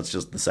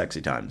the sexy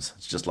times.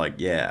 It's just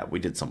yeah, we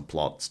did some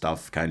plot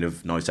stuff, kind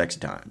of, now sexy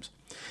times.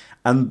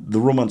 And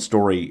the romance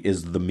story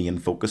is the main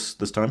focus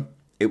this time.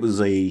 It was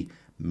a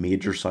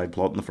major side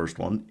plot in the first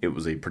one. It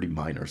was a pretty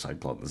minor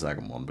side plot in the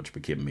second one, which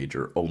became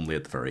major only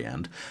at the very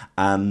end.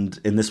 And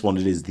in this one,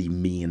 it is the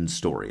main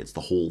story. It's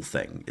the whole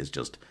thing. It's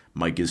just,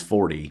 Mike is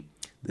 40.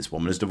 This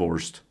woman is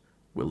divorced.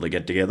 Will they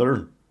get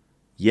together?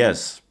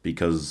 Yes,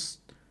 because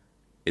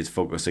it's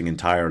focusing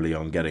entirely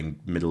on getting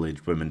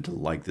middle-aged women to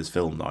like this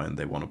film now, and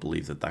they want to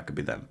believe that that could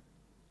be them.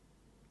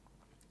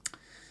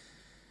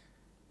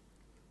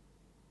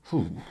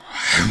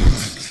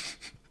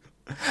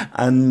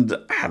 And,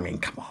 I mean,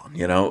 come on,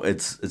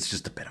 it's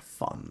just a bit of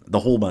fun.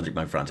 The whole Magic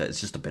Mike franchise, it's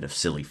just a bit of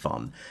silly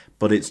fun.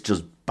 But it's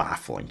just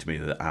baffling to me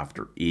that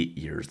after 8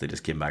 years, they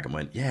just came back and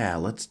went, yeah,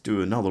 let's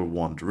do another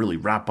one to really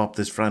wrap up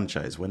this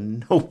franchise,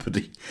 when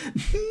nobody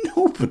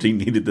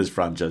needed this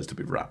franchise to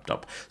be wrapped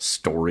up,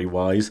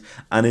 story-wise.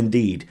 And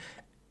indeed,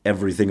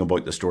 everything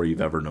about the story you've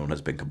ever known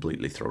has been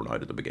completely thrown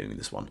out at the beginning of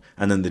this one.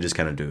 And then they just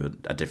kind of do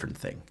a different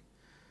thing.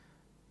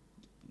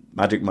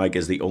 Magic Mike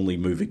is the only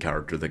movie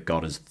character that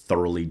got as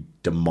thoroughly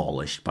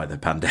demolished by the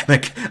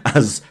pandemic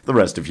as the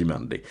rest of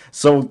humanity.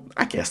 So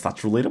I guess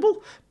that's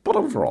relatable. But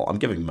overall, I'm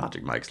giving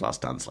Magic Mike's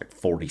Last Dance like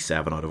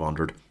 47 out of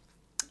 100.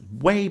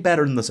 Way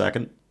better than the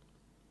second.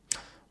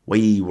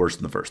 Way worse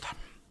than the first.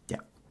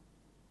 Yeah.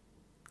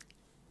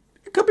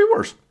 It could be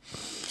worse.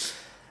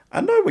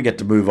 And now we get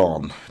to move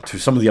on to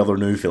some of the other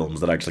new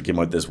films that actually came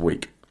out this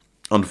week.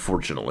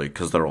 Unfortunately,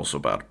 because they're all so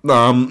bad.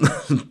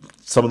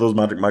 Some of those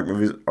Magic Mike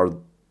movies are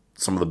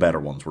some of the better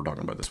ones we're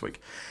talking about this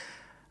week.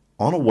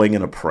 On a Wing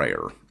and a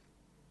Prayer.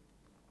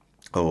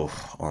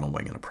 Oh, On a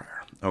Wing and a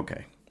Prayer.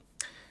 Okay.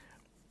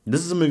 This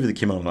is a movie that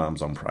came out on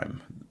Amazon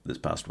Prime this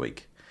past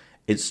week.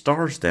 It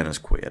stars Dennis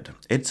Quaid.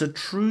 It's a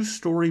true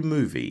story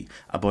movie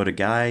about a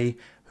guy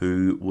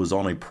who was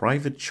on a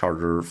private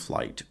charter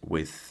flight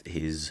with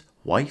his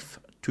wife,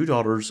 2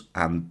 daughters,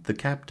 and the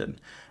captain,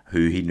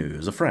 who he knew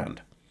as a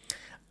friend.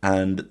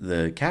 And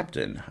the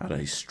captain had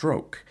a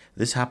stroke.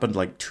 This happened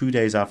like 2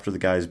 days after the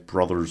guy's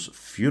brother's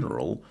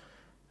funeral,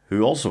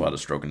 who also had a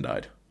stroke and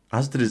died.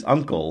 As did his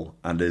uncle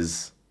and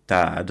his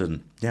dad,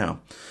 and yeah.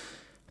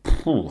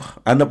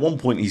 And at one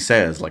point he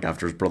says, like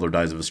after his brother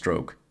dies of a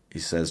stroke, he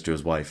says to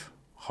his wife,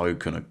 how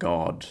can a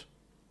God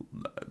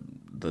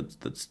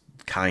that's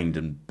kind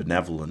and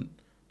benevolent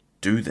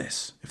do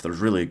this? If there's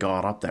really a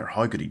God up there,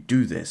 how could he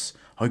do this?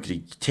 How could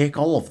he take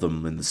all of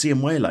them in the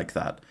same way like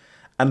that?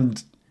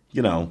 And,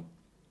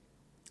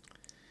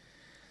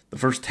 the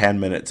first 10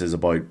 minutes is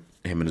about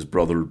him and his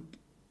brother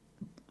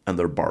and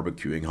their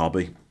barbecuing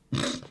hobby.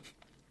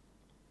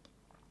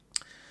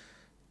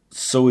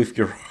 So if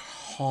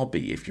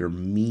your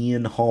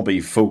main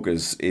hobby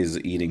focus is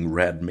eating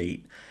red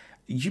meat,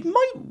 you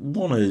might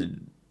want to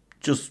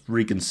just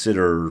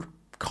reconsider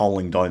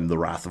calling down the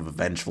wrath of a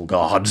vengeful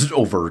God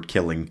over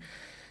killing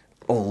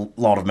a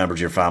lot of members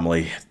of your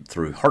family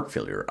through heart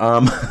failure.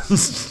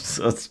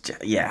 So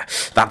yeah,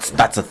 that's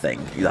a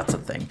thing. That's a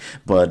thing.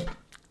 But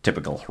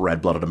typical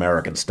red-blooded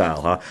American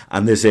style, huh?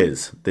 And this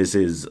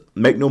is,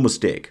 make no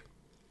mistake,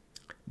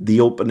 the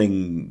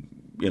opening,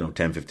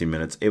 10, 15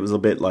 minutes, it was a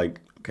bit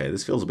like, okay,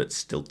 this feels a bit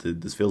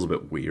stilted, this feels a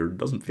bit weird,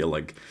 doesn't feel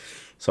like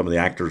some of the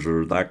actors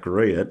are that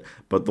great,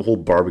 but the whole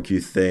barbecue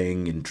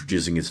thing,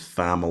 introducing his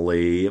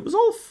family, it was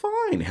all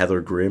fine.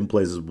 Heather Graham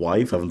plays his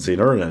wife, haven't seen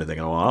her in anything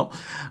in a while.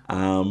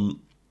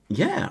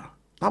 Yeah.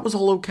 That was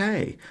all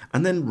okay.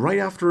 And then right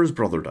after his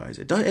brother dies,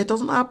 it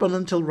doesn't happen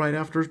until right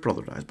after his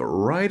brother dies, but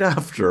right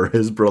after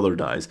his brother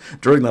dies,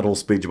 during that whole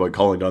speech about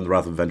calling down the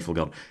wrath of a vengeful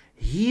God,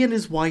 he and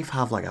his wife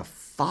have like a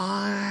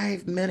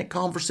 5-minute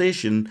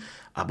conversation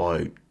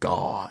about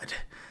God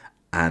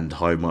and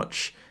how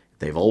much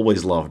they've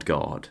always loved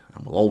God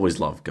and will always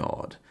love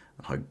God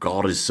and how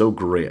God is so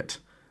great.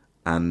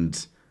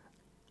 And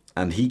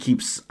he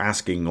keeps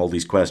asking all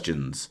these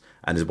questions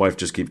and his wife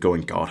just keeps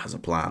going, God has a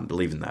plan,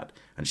 believe in that.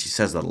 And she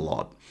says that a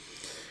lot.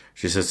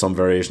 She says some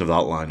variation of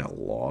that line a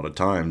lot of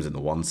times in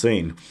the one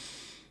scene.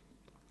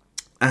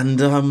 And,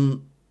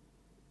 no,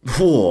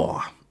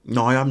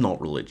 I'm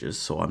not religious,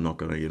 so I'm not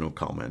going to,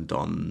 comment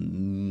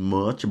on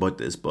much about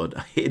this, but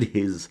it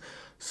is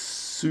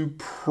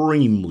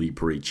supremely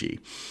preachy.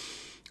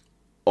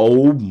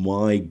 Oh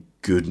my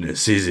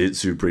goodness, is it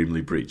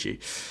supremely preachy.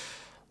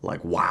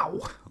 Like, wow.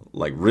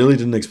 Like, really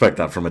didn't expect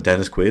that from a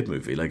Dennis Quaid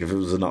movie. Like, if it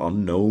was an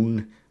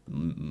unknown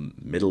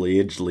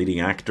middle-aged leading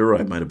actor,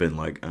 I might have been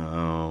like,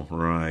 oh,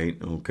 right,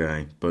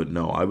 okay. But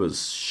no, I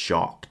was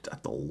shocked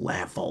at the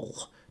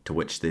level to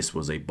which this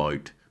was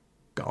about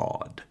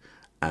God.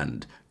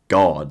 And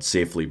God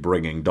safely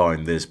bringing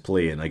down this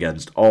plane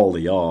against all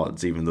the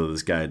odds, even though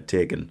this guy had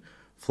taken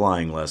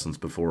flying lessons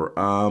before.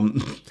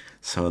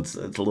 So it's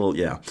a little,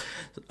 yeah.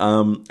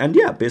 And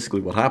yeah,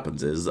 basically what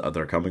happens is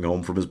they're coming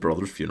home from his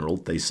brother's funeral.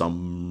 They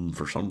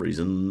for some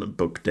reason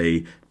booked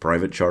a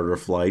private charter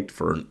flight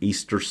for an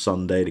Easter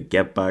Sunday to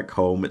get back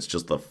home. It's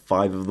just the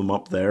 5 of them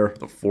up there,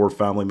 the 4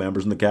 family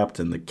members and the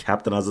captain. The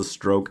captain has a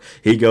stroke.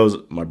 He goes,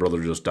 my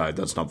brother just died.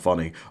 That's not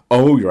funny.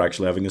 Oh, you're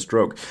actually having a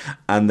stroke.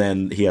 And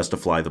then he has to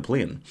fly the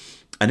plane.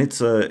 And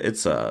it's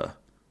a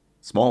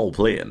small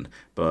plane,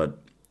 but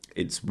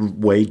it's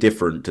way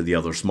different to the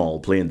other small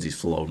planes he's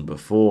flown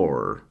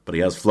before. But he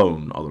has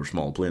flown other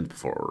small planes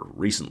before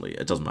recently.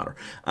 It doesn't matter.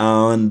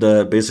 And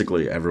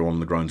basically everyone on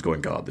the ground's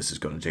going, God, this is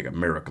going to take a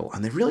miracle.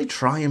 And they really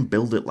try and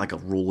build it like a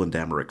Roland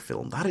Emmerich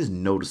film. That is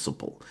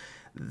noticeable.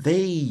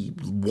 They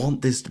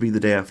want this to be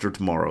the day after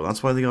tomorrow.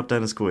 That's why they got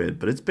Dennis Quaid.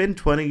 But it's been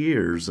 20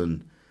 years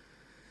and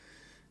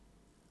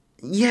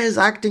yeah, his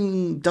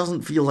acting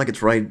doesn't feel like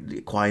it's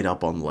right quite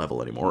up on the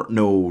level anymore.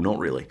 No, not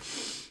really.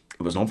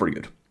 It was not very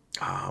good.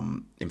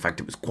 In fact,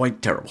 it was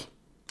quite terrible.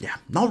 Yeah,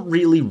 not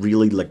really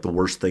like the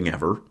worst thing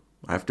ever.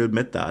 I have to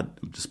admit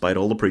that. Despite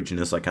all the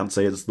preachiness, I can't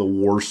say it's the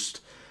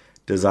worst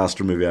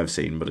disaster movie I've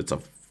seen, but it's a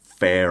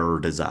fair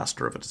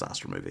disaster of a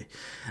disaster movie.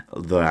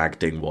 The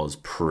acting was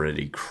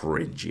pretty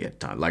cringy at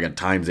times. Like, at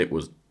times it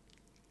was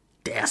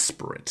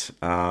desperate.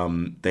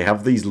 They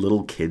have these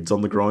little kids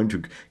on the ground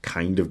who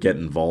kind of get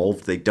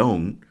involved. They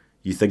don't.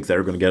 You think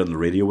they're going to get on the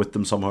radio with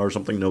them somehow or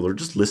something. No, they're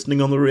just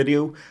listening on the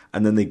radio,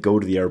 and then they go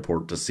to the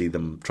airport to see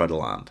them try to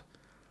land.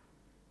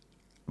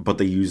 But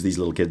they use these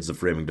little kids as a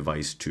framing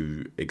device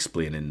to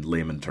explain in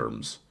layman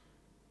terms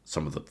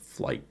some of the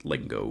flight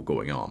lingo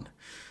going on.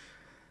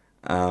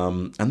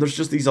 And there's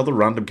just these other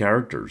random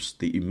characters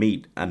that you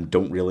meet and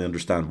don't really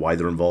understand why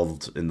they're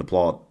involved in the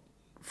plot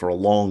for a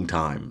long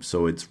time.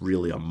 So it's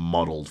really a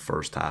muddled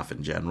first half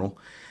in general.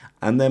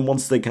 And then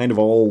once they kind of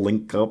all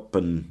link up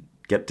and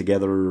get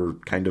together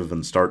kind of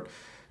and start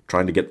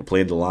trying to get the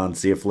plane to land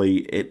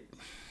safely,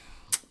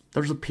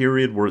 there's a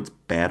period where it's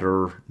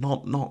better,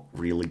 not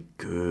really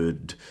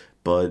good,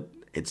 but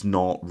it's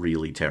not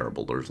really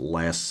terrible. There's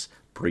less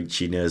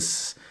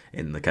preachiness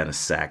in the kind of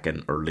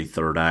second, early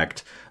third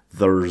act.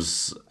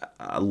 There's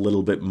a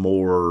little bit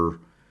more,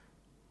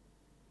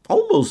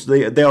 almost,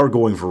 they are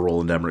going for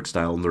Roland Emmerich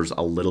style, and there's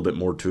a little bit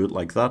more to it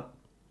like that.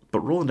 But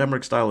Roland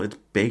Emmerich style, it's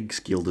big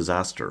scale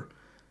disaster.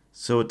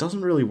 So it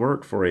doesn't really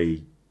work for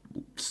a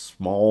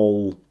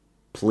small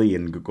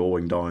plane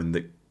going down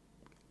that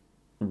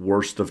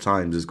worst of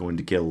times is going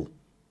to kill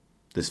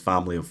this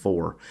family of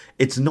 4.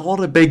 It's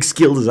not a big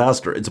scale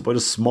disaster. It's about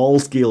as small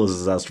scale as a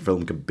disaster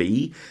film could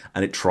be,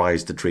 and it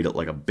tries to treat it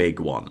like a big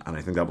one. And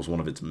I think that was one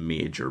of its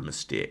major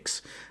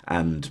mistakes.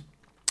 And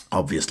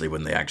obviously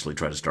when they actually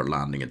try to start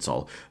landing, it's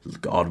all,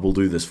 God will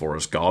do this for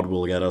us. God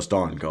will get us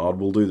down. God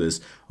will do this.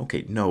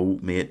 Okay, no,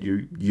 mate,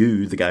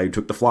 you, the guy who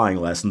took the flying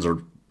lessons, are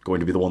going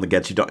to be the one that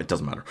gets you down. It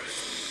doesn't matter.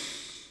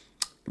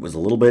 It was a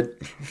little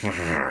bit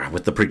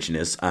with the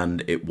preachiness,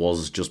 and it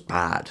was just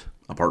bad.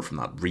 Apart from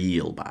that,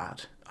 real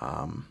bad.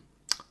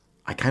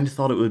 I kind of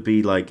thought it would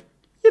be like,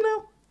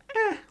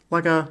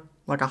 like a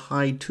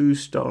high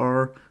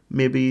 2-star,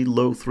 maybe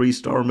low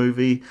 3-star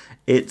movie.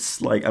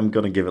 It's like, I'm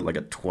going to give it like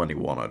a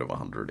 21 out of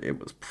 100. It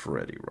was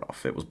pretty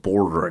rough. It was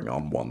bordering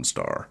on 1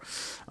 star.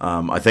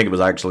 I think it was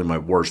actually my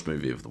worst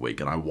movie of the week,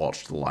 and I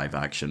watched the live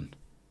action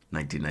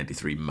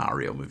 1993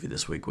 Mario movie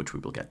this week, which we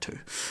will get to.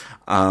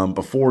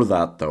 Before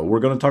that, though, we're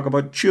going to talk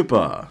about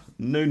Chupa,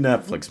 new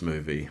Netflix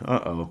movie.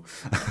 Uh-oh.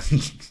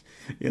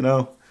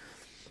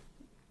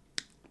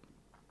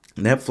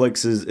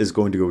 Netflix is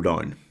going to go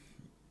down.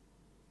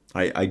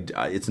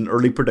 It's an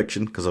early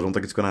prediction, because I don't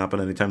think it's going to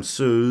happen anytime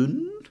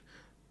soon.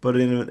 But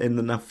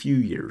in a few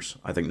years,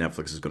 I think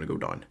Netflix is going to go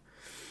down.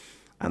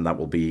 And that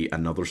will be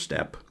another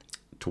step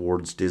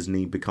towards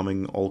Disney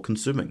becoming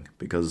all-consuming,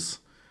 because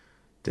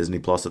Disney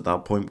Plus at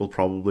that point will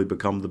probably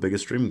become the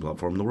biggest streaming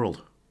platform in the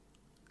world.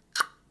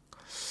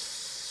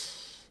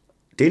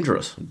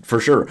 Dangerous, for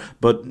sure.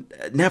 But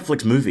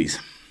Netflix movies,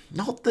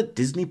 not the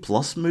Disney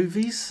Plus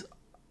movies,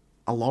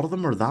 a lot of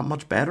them are that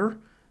much better.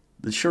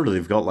 Surely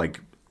they've got, like,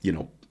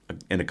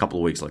 in a couple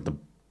of weeks, like the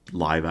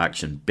live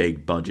action,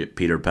 big budget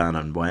Peter Pan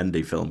and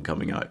Wendy film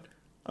coming out.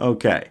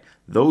 Okay,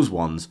 those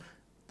ones,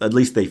 at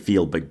least they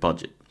feel big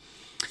budget.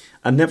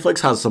 And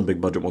Netflix has some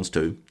big budget ones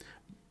too.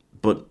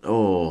 But,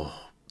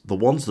 the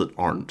ones that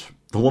aren't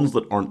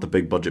the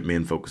big budget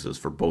main focuses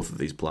for both of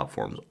these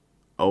platforms,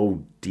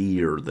 oh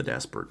dear, the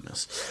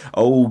desperateness.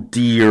 Oh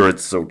dear,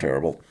 it's so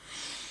terrible.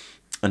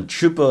 And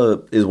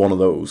Chupa is one of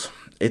those.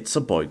 It's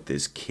about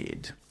this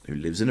kid who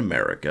lives in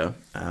America,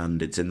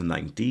 and it's in the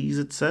 90s,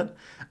 it's said,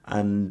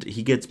 and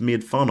he gets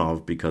made fun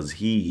of because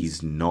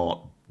he's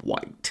not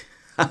white.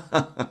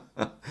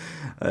 What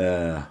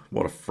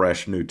a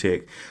fresh new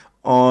take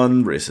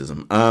on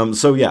racism.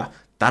 So yeah,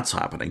 that's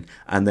happening.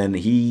 And then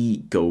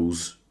he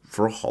goes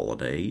for a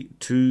holiday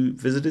to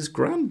visit his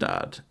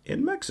granddad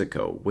in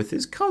Mexico with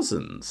his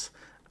cousins.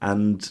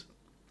 And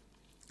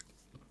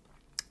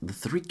the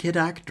 3 kid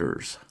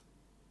actors,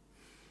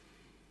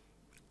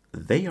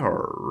 they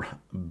are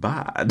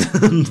bad.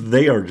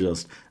 They are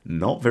just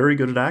not very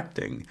good at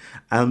acting.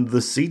 And the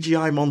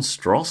CGI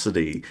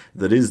monstrosity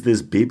that is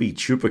this baby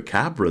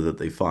chupacabra that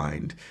they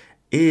find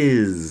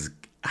is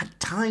at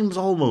times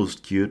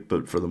almost cute,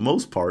 but for the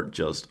most part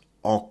just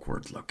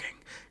awkward looking,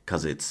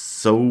 because it's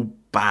so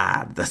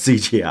bad, the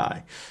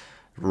CGI.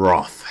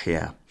 Rough,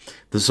 yeah.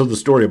 So the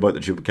story about the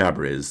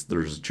chupacabra is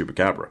there's a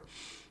chupacabra.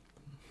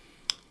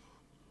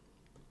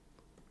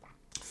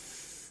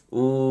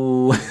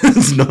 Oh,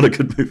 it's not a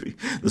good movie.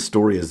 The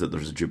story is that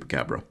there's a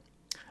chupacabra,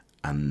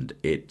 and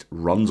it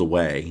runs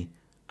away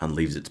and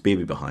leaves its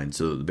baby behind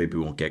so that the baby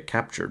won't get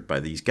captured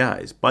by these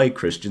guys. By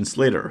Christian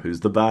Slater,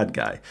 who's the bad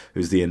guy,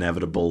 who's the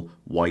inevitable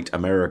white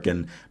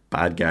American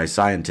bad guy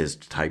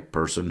scientist type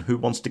person who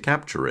wants to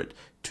capture it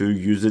to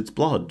use its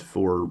blood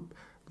for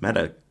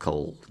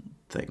medical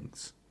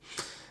things.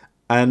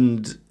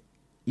 And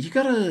you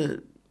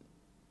gotta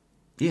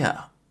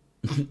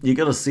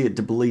see it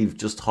to believe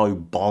just how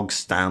bog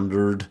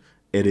standard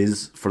it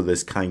is for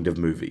this kind of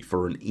movie,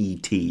 for an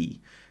E.T.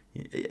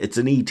 It's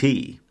an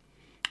E.T.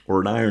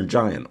 or an Iron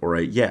Giant, or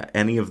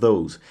any of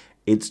those.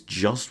 It's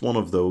just one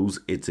of those.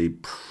 It's a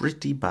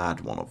pretty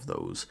bad one of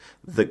those.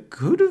 That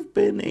could have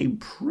been a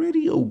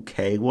pretty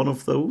okay one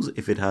of those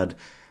if it had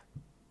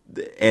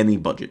any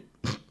budget.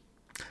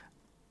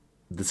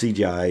 The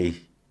CGI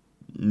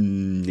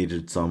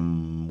needed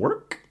some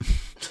work,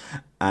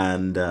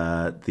 and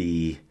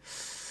the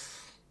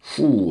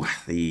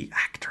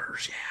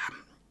actors,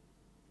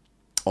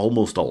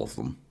 almost all of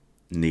them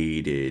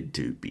needed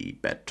to be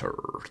better.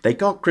 They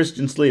got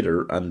Christian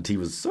Slater, and he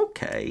was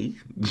okay.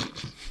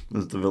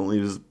 He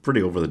was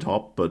pretty over the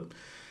top, but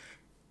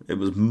it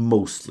was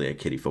mostly a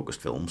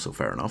kiddie-focused film, so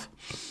fair enough.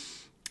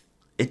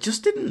 It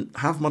just didn't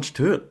have much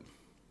to it.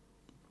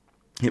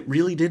 It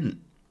really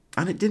didn't.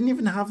 And it didn't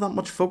even have that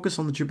much focus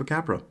on the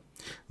Chupacabra.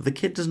 The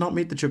kid does not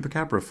meet the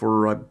Chupacabra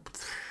for, I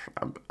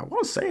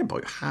want to say,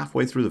 about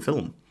halfway through the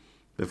film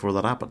before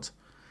that happens.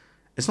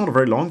 It's not a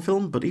very long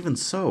film, but even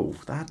so,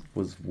 that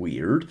was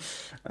weird.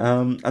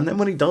 And then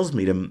when he does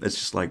meet him, it's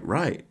just like,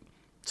 right.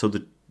 So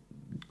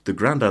the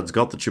granddad's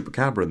got the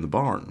Chupacabra in the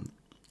barn,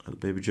 the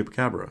baby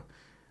Chupacabra.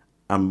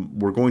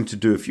 And we're going to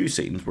do a few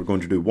scenes. We're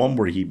going to do one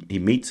where he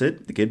meets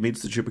it, the kid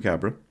meets the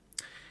Chupacabra.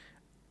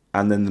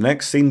 And then the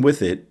next scene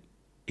with it,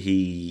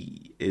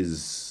 he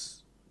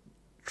is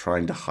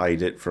trying to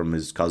hide it from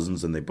his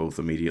cousins, and they both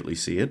immediately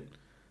see it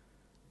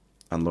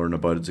and learn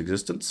about its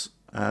existence.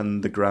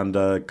 And the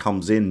granddad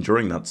comes in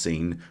during that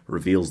scene,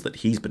 reveals that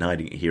he's been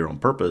hiding it here on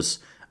purpose,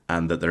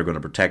 and that they're going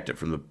to protect it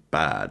from the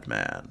bad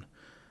man.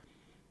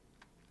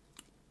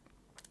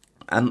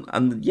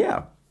 And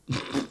yeah,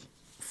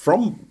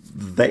 from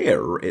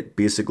there, it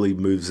basically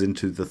moves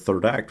into the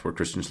third act, where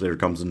Christian Slater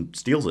comes and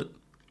steals it,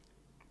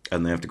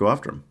 and they have to go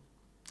after him.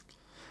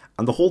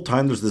 And the whole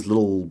time there's this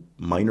little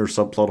minor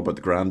subplot about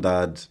the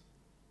granddad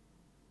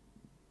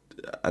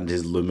and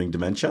his looming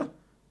dementia,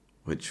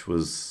 which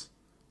was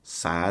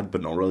sad,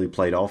 but not really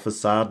played off as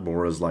sad,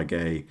 more as like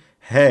a,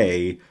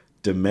 hey,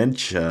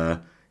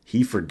 dementia,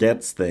 he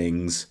forgets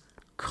things,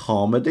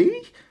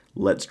 comedy?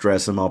 Let's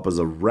dress him up as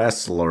a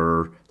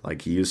wrestler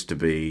like he used to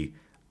be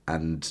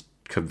and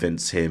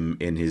convince him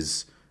in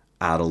his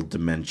adult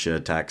dementia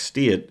attack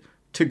state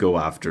to go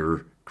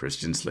after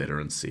Christian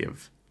Slater and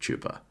save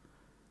Chupa.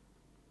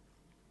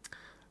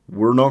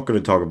 We're not going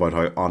to talk about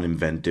how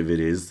uninventive it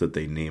is that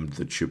they named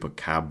the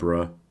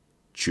Chupacabra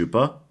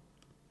Chupa.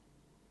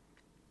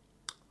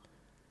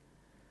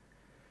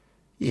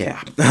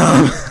 Yeah.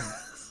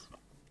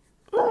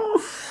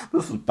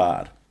 This is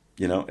bad.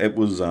 It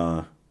was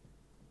it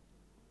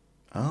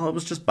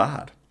was just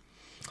bad.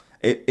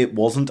 It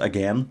wasn't,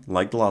 again,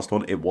 like the last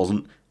one, it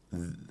wasn't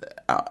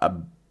a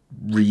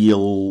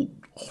real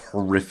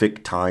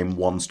horrific time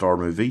 1-star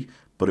movie,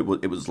 but it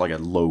was like a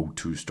low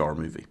 2-star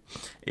movie.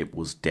 It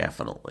was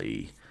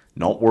definitely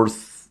not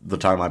worth the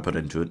time I put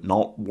into it,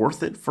 not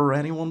worth it for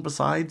anyone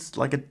besides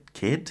like a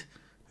kid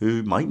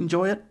who might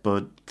enjoy it,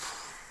 but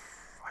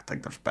I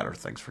think there's better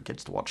things for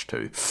kids to watch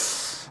too.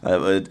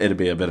 It'd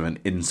be a bit of an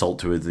insult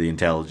to the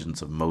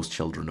intelligence of most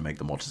children to make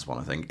them watch this one,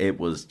 I think. It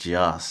was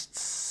just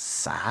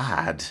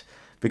sad,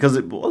 because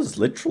it was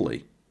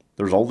literally,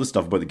 there's all this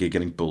stuff about the kid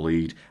getting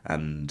bullied,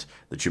 and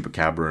the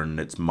Chupacabra and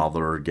its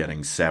mother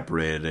getting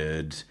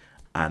separated,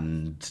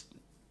 and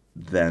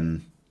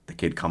then the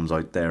kid comes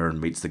out there and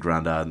meets the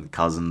granddad and the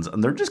cousins,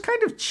 and they're just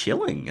kind of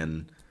chilling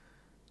and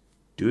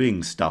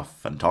doing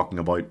stuff and talking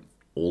about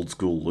old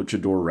school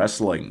luchador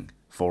wrestling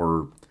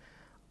for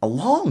a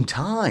long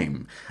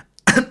time.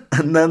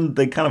 And then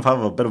they kind of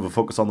have a bit of a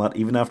focus on that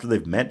even after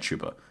they've met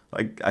Chupa.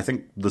 Like, I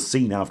think the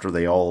scene after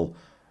they all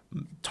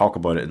talk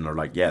about it and they're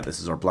like, yeah, this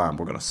is our plan,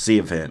 we're going to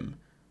save him.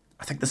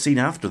 I think the scene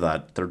after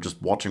that, they're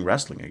just watching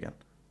wrestling again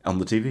on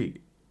the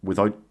TV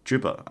without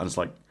Chupa. And it's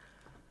like,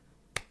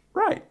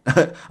 right.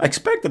 I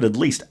expected at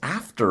least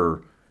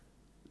after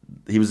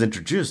he was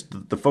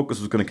introduced, the focus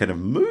was going to kind of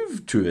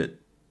move to it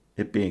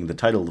being the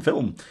title of the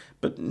film.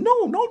 But no,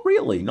 not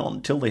really. Not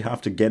until they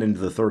have to get into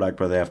the third act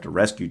where they have to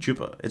rescue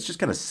Chupa. It's just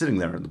kind of sitting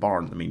there in the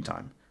barn in the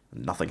meantime.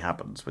 And nothing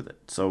happens with it.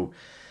 So,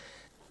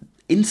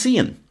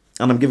 insane.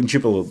 And I'm giving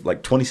Chupa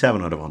like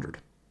 27 out of 100.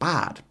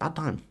 Bad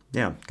time.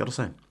 Yeah, gotta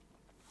say.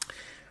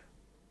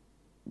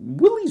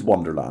 Willy's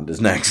Wonderland is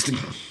next.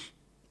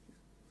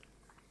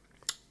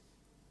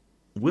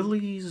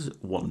 Willy's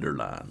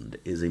Wonderland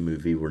is a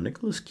movie where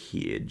Nicolas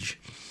Cage,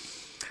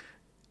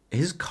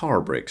 his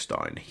car breaks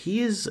down.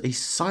 He is a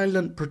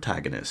silent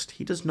protagonist.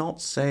 He does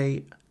not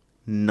say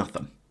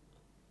nothing.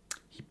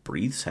 He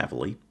breathes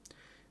heavily,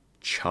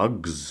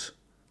 chugs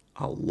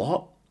a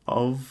lot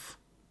of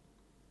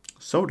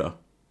soda,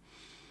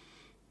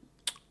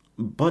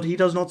 but he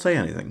does not say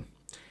anything.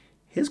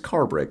 His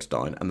car breaks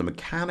down, and the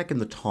mechanic in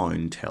the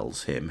town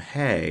tells him,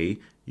 hey,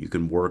 you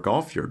can work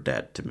off your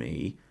debt to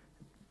me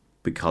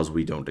because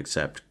we don't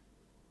accept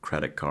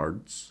credit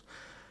cards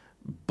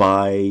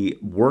by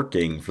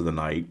working for the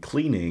night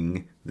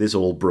cleaning this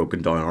old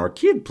broken down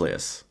arcade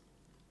place.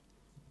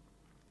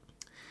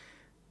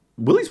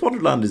 Willy's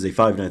Wonderland is a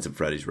Five Nights at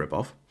Freddy's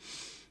ripoff,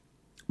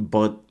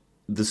 but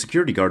the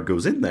security guard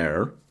goes in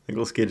there,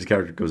 Nicolas Cage's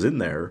character goes in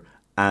there,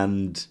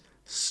 and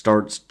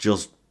starts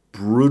just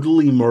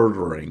brutally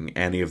murdering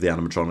any of the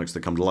animatronics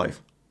that come to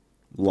life.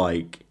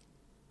 Like,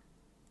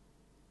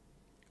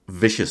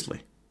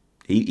 viciously.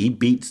 He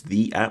beats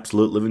the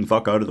absolute living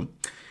fuck out of them.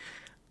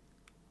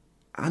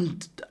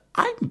 And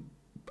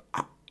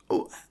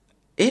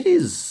it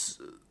is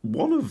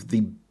one of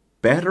the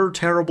better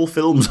terrible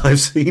films I've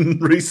seen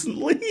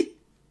recently.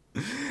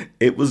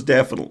 It was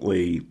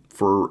definitely,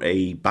 for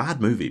a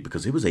bad movie,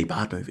 because it was a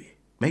bad movie.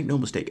 Make no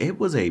mistake, it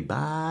was a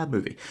bad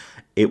movie.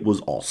 It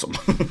was awesome.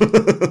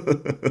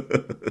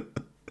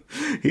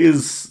 He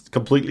is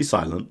completely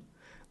silent.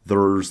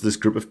 There's this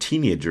group of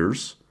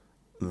teenagers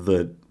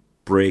that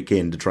break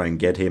in to try and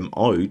get him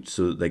out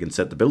so that they can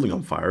set the building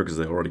on fire because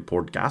they already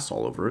poured gas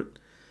all over it.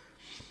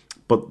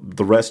 But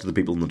the rest of the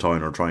people in the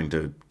town are trying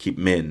to keep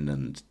him in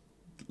and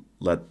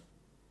let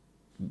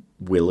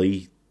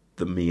Willy,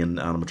 the main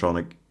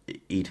animatronic,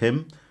 eat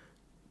him.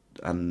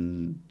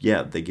 And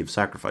yeah, they give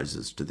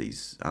sacrifices to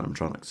these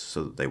animatronics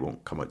so that they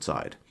won't come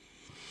outside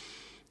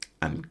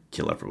and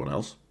kill everyone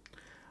else.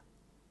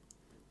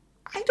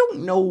 I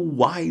don't know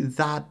why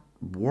that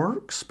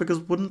works, because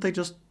wouldn't they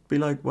just be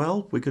like,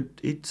 well, we could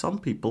eat some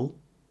people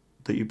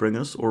that you bring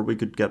us, or we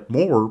could get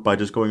more by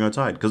just going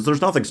outside? Because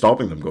there's nothing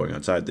stopping them going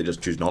outside, they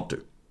just choose not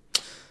to.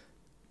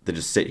 They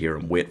just sit here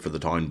and wait for the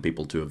town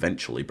people to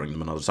eventually bring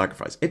them another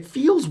sacrifice. It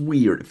feels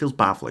weird, it feels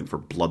baffling for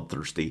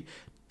bloodthirsty,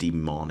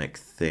 demonic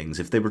things.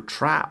 If they were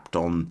trapped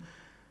on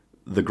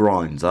the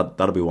grounds,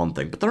 that'd be one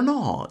thing, but they're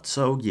not.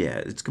 So yeah,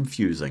 it's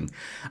confusing,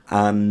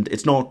 and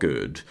it's not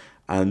good.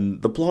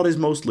 And the plot is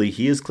mostly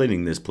he is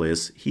cleaning this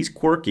place. He's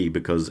quirky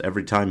because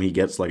every time he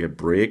gets like a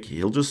break,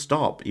 he'll just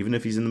stop, even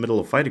if he's in the middle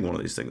of fighting one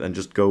of these things, and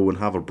just go and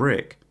have a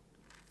break.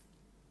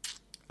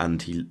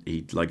 And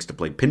he likes to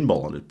play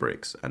pinball on his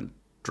breaks and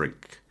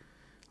drink,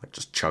 like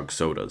just chug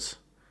sodas.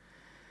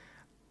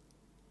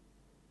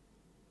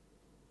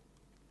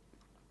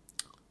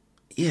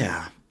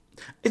 Yeah.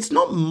 It's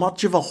not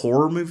much of a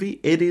horror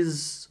movie. It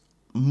is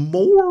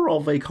more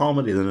of a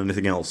comedy than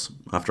anything else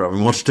after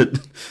having watched it.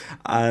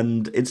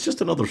 And it's just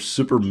another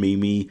super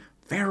memey,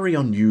 very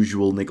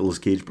unusual Nicolas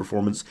Cage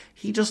performance.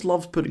 He just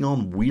loves putting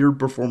on weird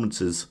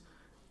performances,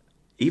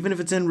 even if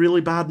it's in really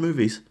bad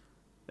movies.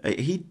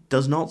 He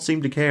does not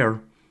seem to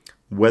care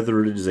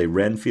whether it is a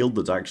Renfield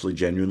that's actually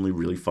genuinely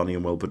really funny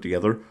and well put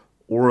together,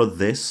 or a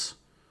this,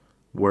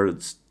 where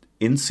it's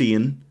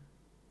insane,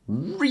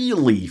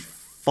 really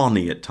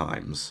funny at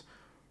times,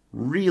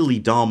 really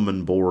dumb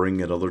and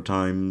boring at other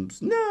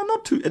times. No,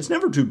 not too. It's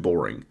never too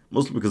boring,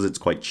 mostly because it's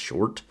quite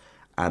short,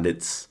 and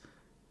it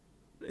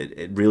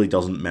really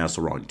doesn't mess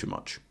around too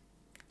much.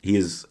 He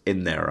is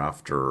in there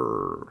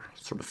after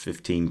sort of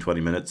 15,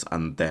 20 minutes,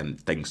 and then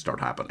things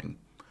start happening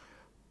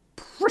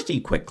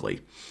pretty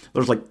quickly.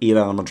 There's like 8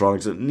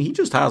 animatronics, and he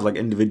just has like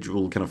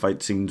individual kind of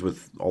fight scenes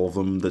with all of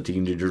them. The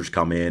teenagers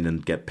come in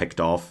and get picked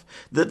off.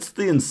 That's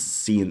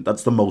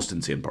the most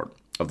insane part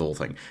of the whole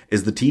thing,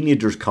 is the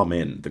teenagers come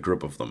in, the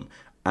group of them,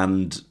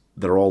 and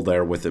they're all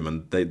there with him,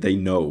 and they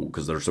know,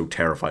 because they're so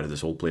terrified of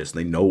this whole place, and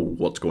they know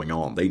what's going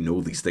on. They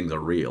know these things are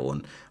real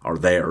and are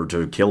there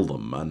to kill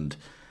them and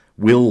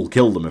will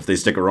kill them if they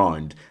stick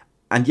around.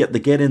 And yet they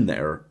get in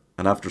there,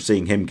 and after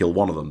seeing him kill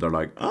one of them, they're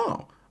like,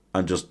 oh,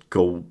 and just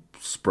go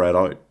spread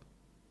out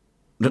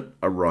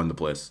around the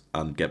place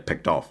and get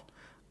picked off.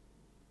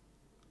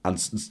 And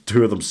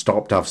 2 of them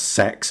stop to have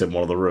sex in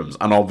one of the rooms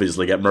and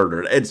obviously get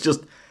murdered. It's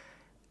just...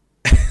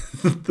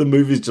 the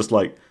movie's just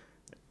like,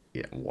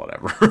 yeah,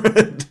 whatever.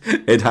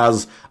 It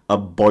has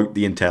about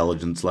the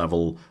intelligence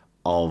level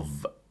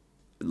of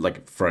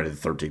like Friday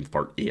the 13th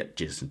Part 8,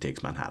 Jason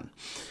Takes Manhattan.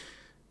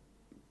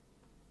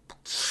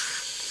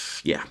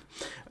 Yeah.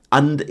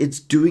 And it's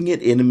doing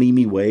it in a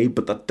memey way,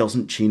 but that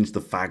doesn't change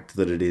the fact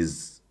that it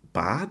is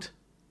bad.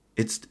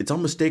 It's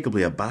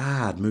unmistakably a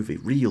bad movie.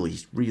 Really,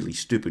 really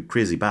stupid,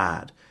 crazy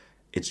bad.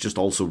 It's just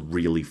also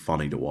really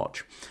funny to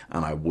watch.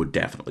 And I would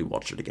definitely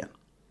watch it again.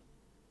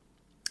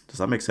 Does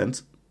that make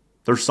sense?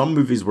 There's some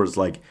movies where it's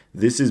like,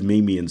 this is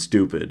memey and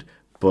stupid,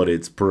 but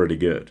it's pretty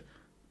good.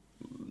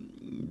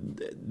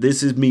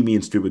 This is memey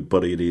and stupid,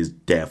 but it is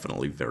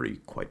definitely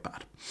quite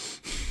bad.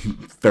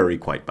 Very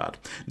quite bad.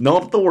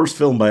 Not the worst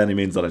film by any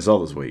means that I saw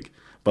this week,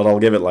 but I'll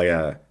give it like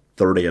a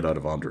 38 out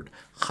of 100.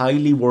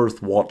 Highly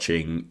worth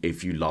watching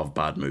if you love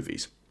bad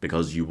movies,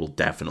 because you will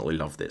definitely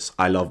love this.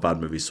 I love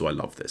bad movies, so I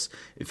love this.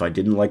 If I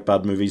didn't like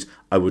bad movies,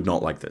 I would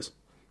not like this.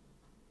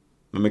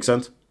 That make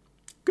sense?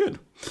 Good.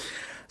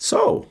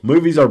 So,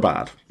 movies are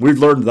bad. We've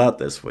learned that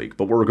this week,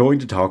 but we're going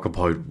to talk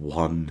about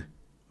one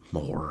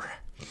more.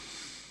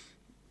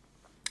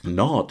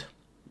 Not,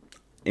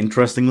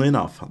 interestingly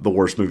enough, the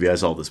worst movie I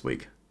saw this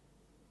week.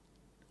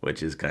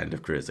 Which is kind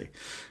of crazy,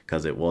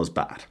 because it was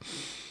bad.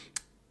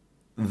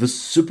 The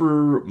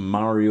Super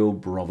Mario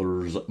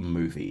Brothers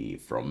movie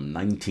from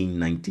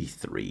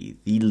 1993.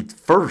 The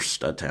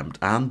first attempt,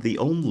 and the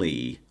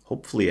only,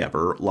 hopefully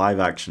ever,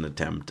 live-action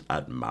attempt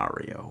at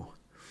Mario.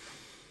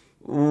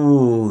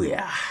 Ooh,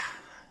 yeah.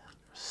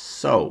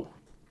 So,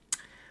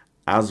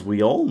 as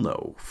we all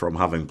know from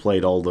having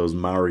played all those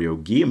Mario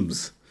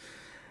games,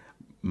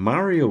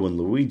 Mario and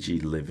Luigi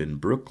live in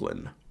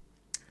Brooklyn.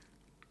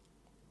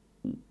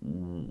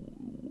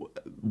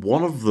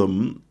 one of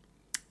them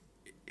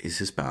is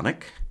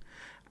Hispanic,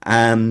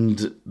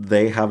 and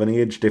they have an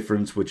age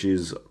difference which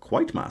is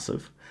quite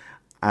massive,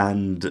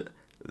 and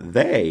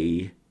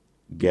they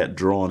get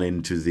drawn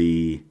into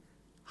the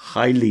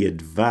highly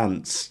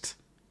advanced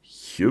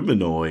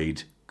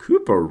humanoid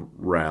Cooper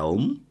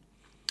realm,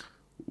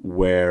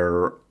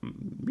 where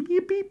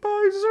maybe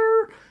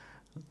Bowser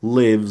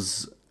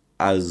lives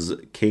as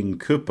King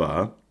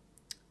Koopa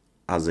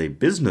as a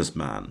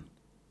businessman,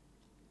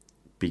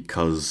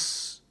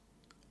 because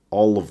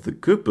all of the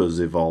Koopas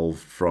evolved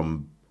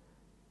from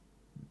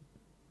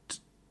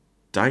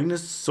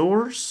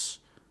dinosaurs?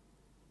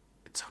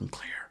 It's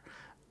unclear.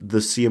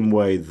 The same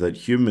way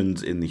that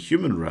humans in the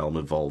human realm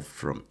evolved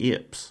from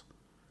apes.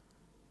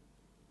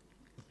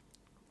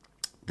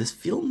 This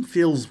film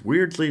feels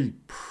weirdly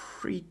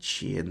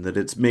preachy in that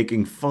it's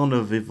making fun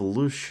of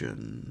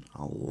evolution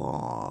a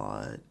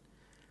lot.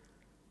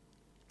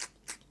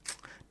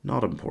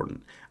 Not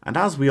important. And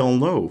as we all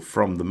know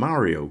from the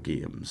Mario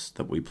games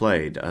that we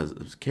played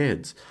as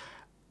kids,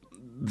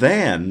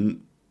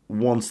 then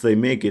once they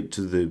make it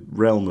to the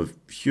realm of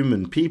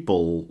human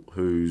people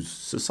whose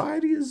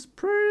society is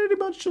pretty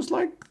much just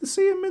like the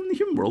same in the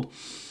human world,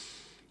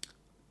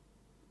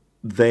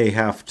 they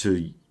have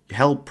to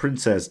help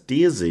Princess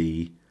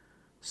Daisy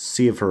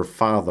save her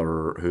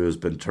father, who has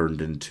been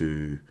turned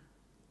into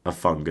a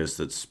fungus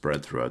that's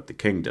spread throughout the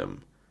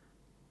kingdom,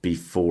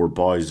 before King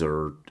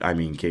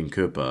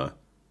Koopa,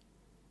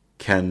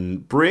 can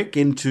break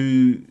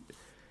into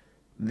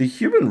the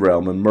human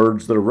realm and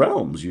merge their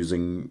realms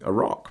using a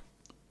rock.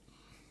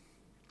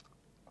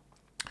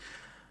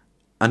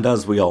 And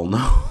as we all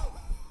know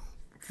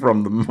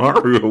from the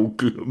Mario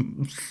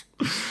games,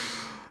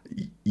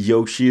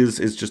 Yoshi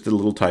is just a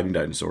little tiny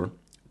dinosaur.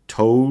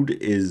 Toad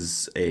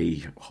is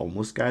a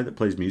homeless guy that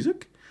plays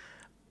music.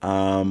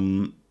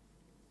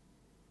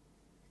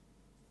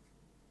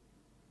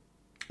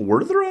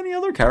 Were there any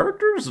other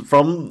characters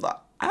from...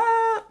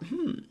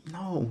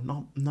 No,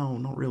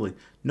 not really.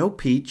 No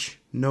Peach,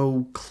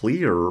 no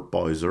Clear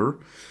Bowser.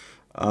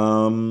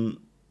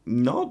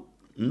 Not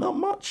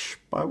much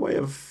by way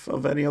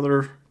of any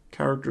other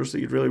characters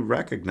that you'd really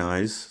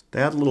recognize. They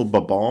had little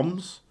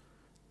bombs.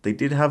 They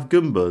did have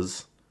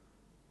Goombas.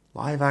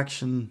 Live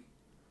action,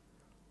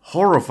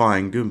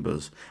 horrifying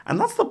Goombas. And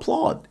that's the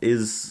plot,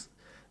 is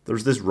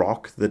there's this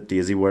rock that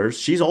Daisy wears.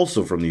 She's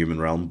also from the human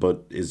realm,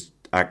 but is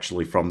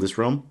actually from this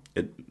realm.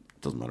 It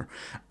doesn't matter.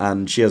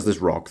 And she has this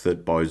rock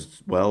that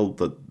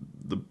that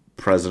the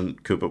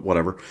President, Koopa,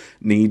 whatever,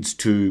 needs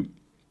to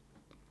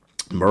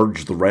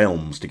merge the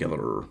realms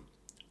together.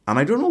 And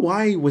I don't know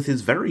why, with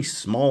his very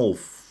small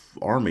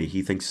army,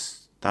 he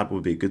thinks that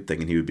would be a good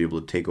thing and he would be able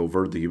to take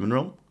over the human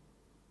realm.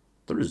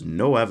 There is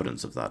no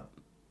evidence of that.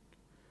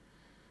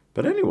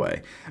 But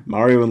anyway,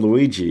 Mario and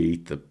Luigi,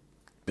 the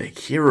big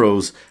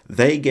heroes,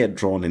 they get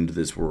drawn into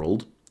this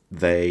world.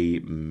 They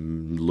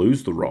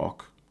lose the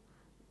rock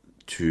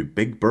to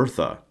Big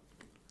Bertha,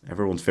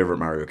 everyone's favorite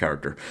Mario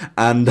character,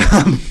 and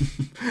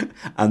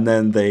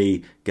then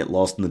they get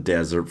lost in the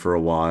desert for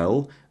a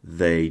while.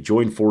 They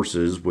join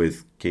forces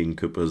with King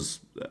Koopa's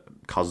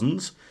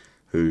cousins,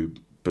 who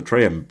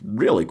betray him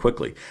really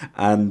quickly,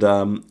 and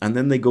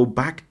then they go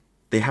back.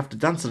 They have to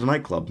dance at a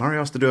nightclub. Mario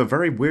has to do a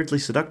very weirdly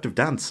seductive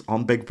dance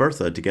on Big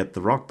Bertha to get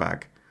the rock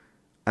back,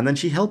 and then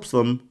she helps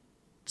them,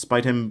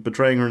 despite him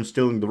betraying her and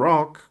stealing the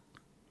rock,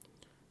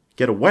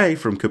 get away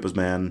from Koopa's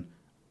men.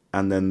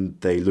 And then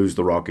they lose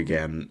the rock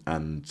again,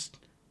 and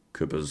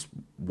Koopa's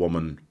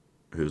woman,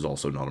 who's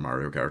also not a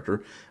Mario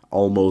character,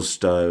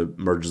 almost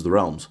merges the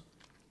realms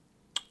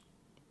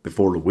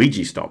before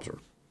Luigi stops her.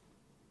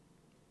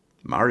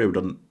 Mario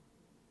doesn't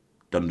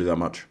do that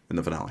much in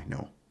the finale,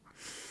 no.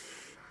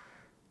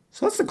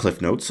 So that's the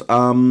Cliff Notes.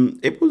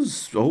 It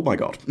was, oh my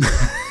god.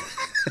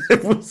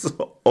 It was,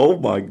 oh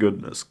my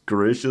goodness,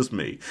 gracious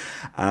me.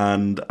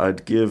 And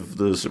I'd give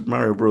the Super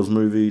Mario Bros.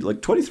 Movie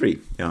like 23.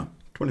 Yeah,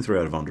 23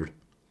 out of 100.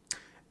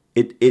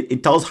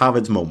 It does have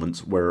its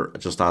moments where,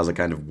 just as a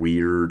kind of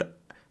weird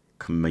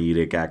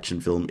comedic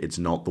action film, it's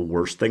not the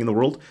worst thing in the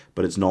world,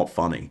 but it's not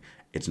funny,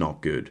 it's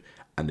not good,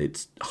 and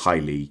it's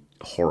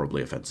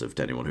horribly offensive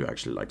to anyone who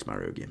actually likes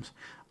Mario games.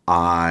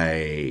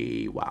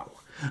 Wow.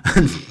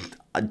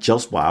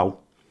 Just wow.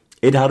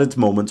 It had its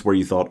moments where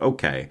you thought,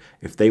 okay,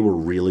 if they were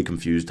really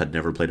confused, had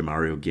never played a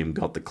Mario game,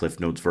 got the Cliff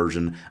Notes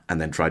version,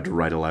 and then tried to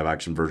write a live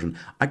action version,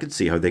 I could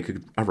see how they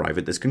could arrive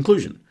at this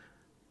conclusion.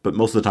 But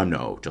most of the time,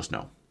 no.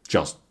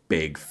 Just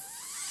big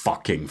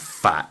fucking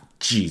fat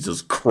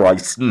Jesus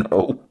Christ,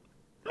 no.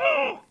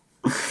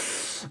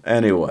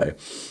 Anyway,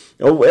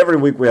 every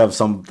week we have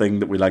something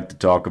that we like to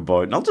talk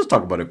about, and I'll just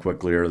talk about it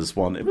quickly here. This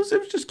one, it was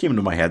just came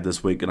into my head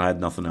this week, and I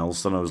had nothing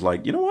else, and I was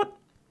like, you know what?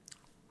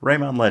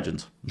 Rayman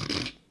Legends.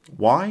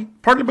 Why?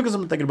 Partly because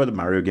I've been thinking about the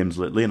Mario games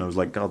lately, and I was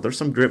like, God, there's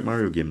some great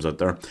Mario games out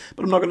there,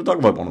 but I'm not going to talk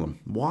about one of them.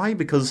 Why?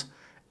 Because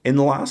in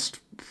the last,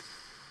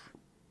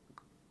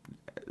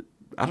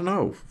 in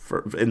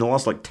the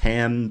last like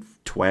 10,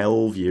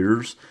 12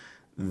 years,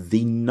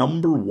 the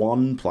number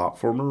one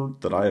platformer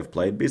that I have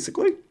played,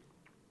 basically,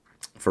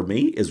 for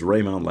me, is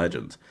Rayman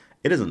Legends.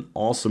 It is an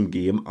awesome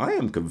game. I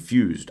am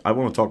confused. I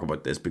want to talk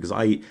about this because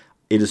it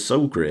is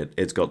so great.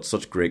 It's got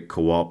such great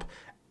co-op.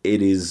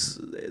 It is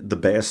the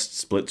best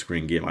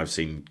split-screen game I've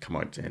seen come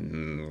out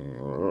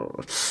in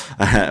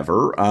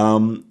ever.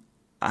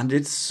 And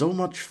it's so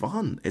much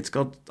fun. It's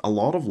got a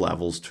lot of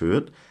levels to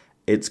it.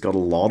 It's got a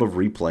lot of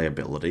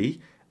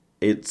replayability.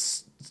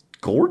 It's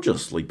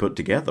gorgeously put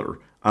together.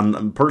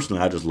 And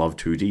personally, I just love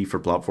 2D for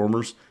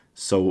platformers,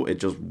 so it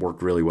just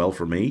worked really well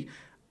for me.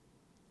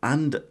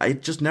 And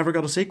it just never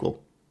got a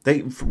sequel.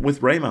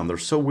 With Rayman, they're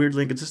so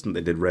weirdly inconsistent.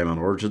 They did Rayman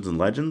Origins and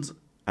Legends,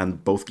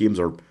 and both games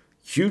are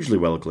hugely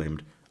well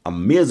acclaimed,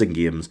 amazing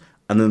games,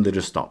 and then they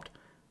just stopped.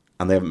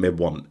 And they haven't made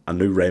a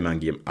new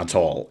Rayman game at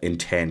all in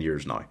 10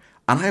 years now.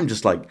 And I'm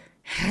just like,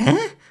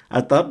 huh?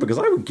 At that, because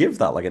I would give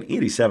that like an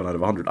 87 out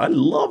of 100. I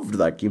loved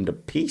that game to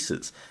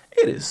pieces.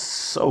 It is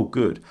so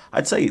good.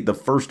 I'd say the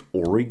first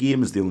Ori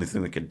game is the only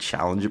thing that could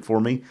challenge it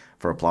for me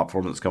for a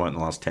platform that's come out in the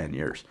last 10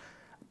 years.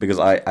 Because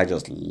I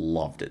just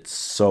loved it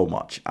so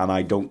much.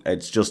 And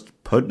it's just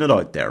putting it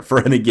out there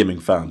for any gaming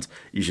fans.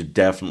 You should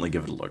definitely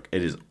give it a look.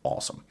 It is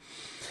awesome.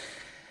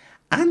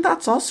 And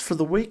that's us for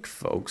the week,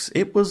 folks.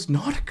 It was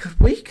not a good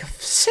week of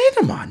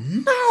cinema.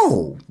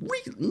 No.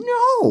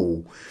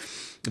 No.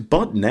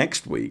 But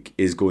next week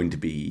is going to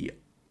be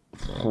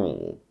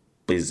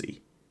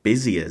busy.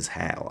 Busy as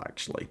hell,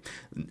 actually.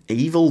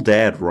 Evil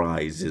Dead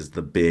Rise is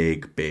the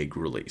big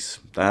release.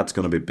 That's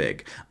going to be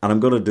big. And I'm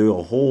going to do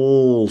a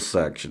whole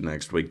section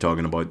next week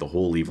talking about the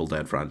whole Evil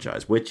Dead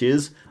franchise, which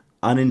is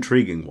an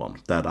intriguing one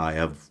that I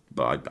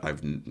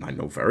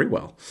know very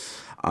well.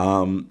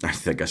 I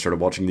think I started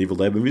watching the Evil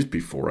Dead movies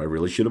before I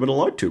really should have been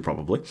allowed to,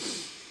 probably.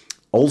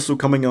 Also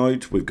coming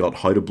out, we've got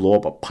How to Blow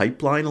Up a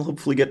Pipeline I'll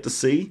hopefully get to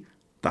see.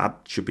 That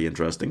should be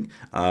interesting.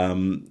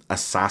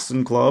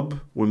 Assassin Club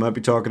we might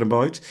be talking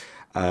about.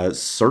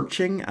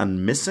 Searching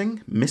and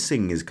Missing.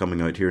 Missing is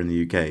coming out here in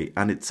the UK,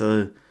 and it's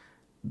a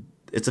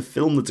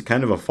film that's a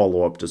kind of a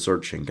follow-up to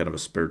Searching, kind of a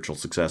spiritual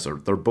successor.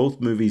 They're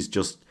both movies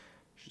just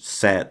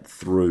set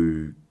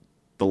through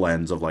the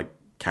lens of like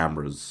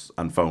cameras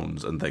and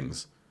phones and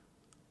things.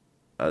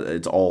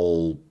 It's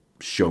all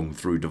shown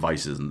through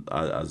devices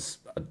as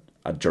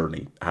a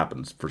journey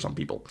happens for some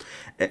people.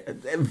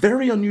 A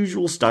very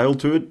unusual style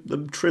to it.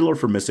 The trailer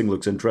for Missing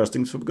looks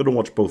interesting, so I'm going to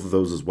watch both of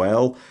those as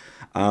well.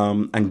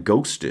 And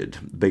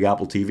Ghosted, big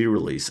Apple TV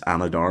release.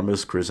 Ana de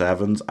Armas, Chris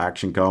Evans,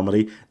 action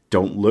comedy.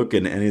 Don't look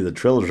in any of the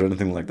trailers or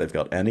anything like they've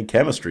got any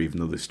chemistry, even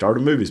though they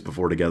started movies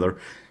before together.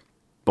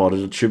 But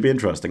it should be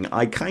interesting.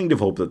 I kind of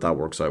hope that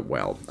works out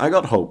well. I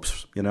got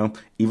hopes,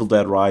 Evil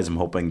Dead Rise, I'm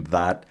hoping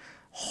that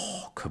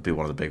could be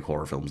one of the big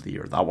horror films of the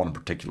year. That one in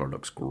particular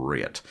looks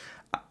great.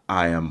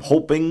 I am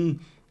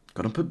hoping,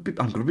 I'm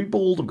going to be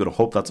bold, I'm going to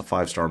hope that's a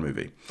 5-star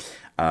movie.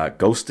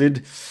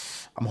 Ghosted,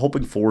 I'm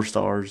hoping 4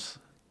 stars.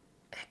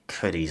 It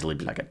could easily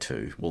be like a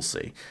 2, we'll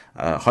see.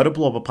 How to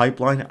Blow Up a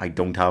Pipeline, I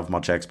don't have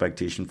much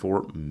expectation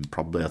for,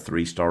 probably a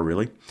 3-star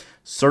really.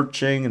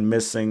 Searching and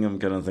Missing, I'm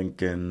kind of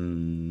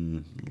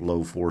thinking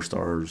low 4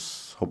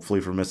 stars,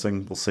 hopefully for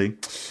Missing, we'll see.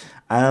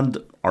 And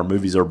our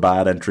movies are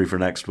bad entry for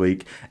next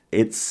week,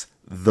 it's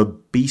The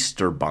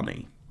Beaster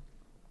Bunny,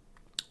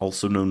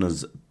 also known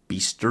as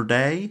Beaster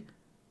Day.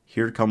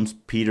 Here Comes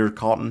Peter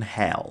Cotton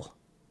Hell.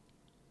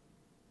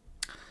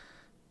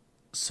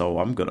 So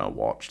I'm gonna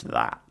watch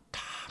that.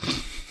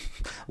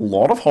 A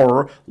lot of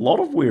horror, a lot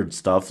of weird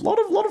stuff, a lot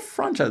of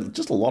franchise,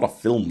 just a lot of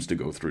films to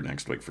go through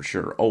next week for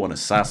sure. Oh, and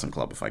Assassin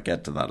Club if I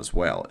get to that as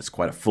well. It's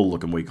quite a full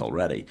looking week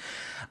already.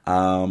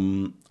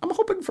 I'm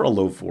hoping for a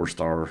low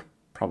 4-star,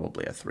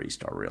 probably a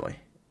 3-star really.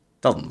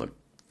 Doesn't look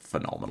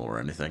phenomenal or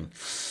anything.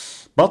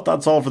 But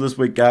that's all for this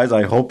week, guys.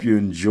 I hope you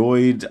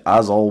enjoyed.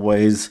 As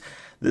always,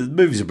 the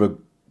movies are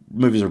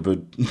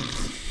good.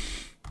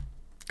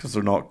 Because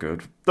they're not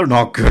good. They're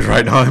not good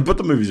right now, but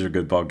the Movies Are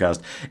Good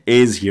podcast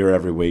is here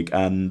every week,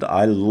 and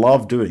I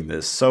love doing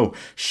this. So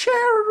share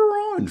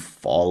it around,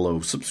 follow,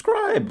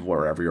 subscribe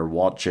wherever you're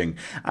watching,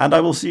 and I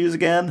will see you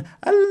again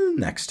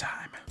next time.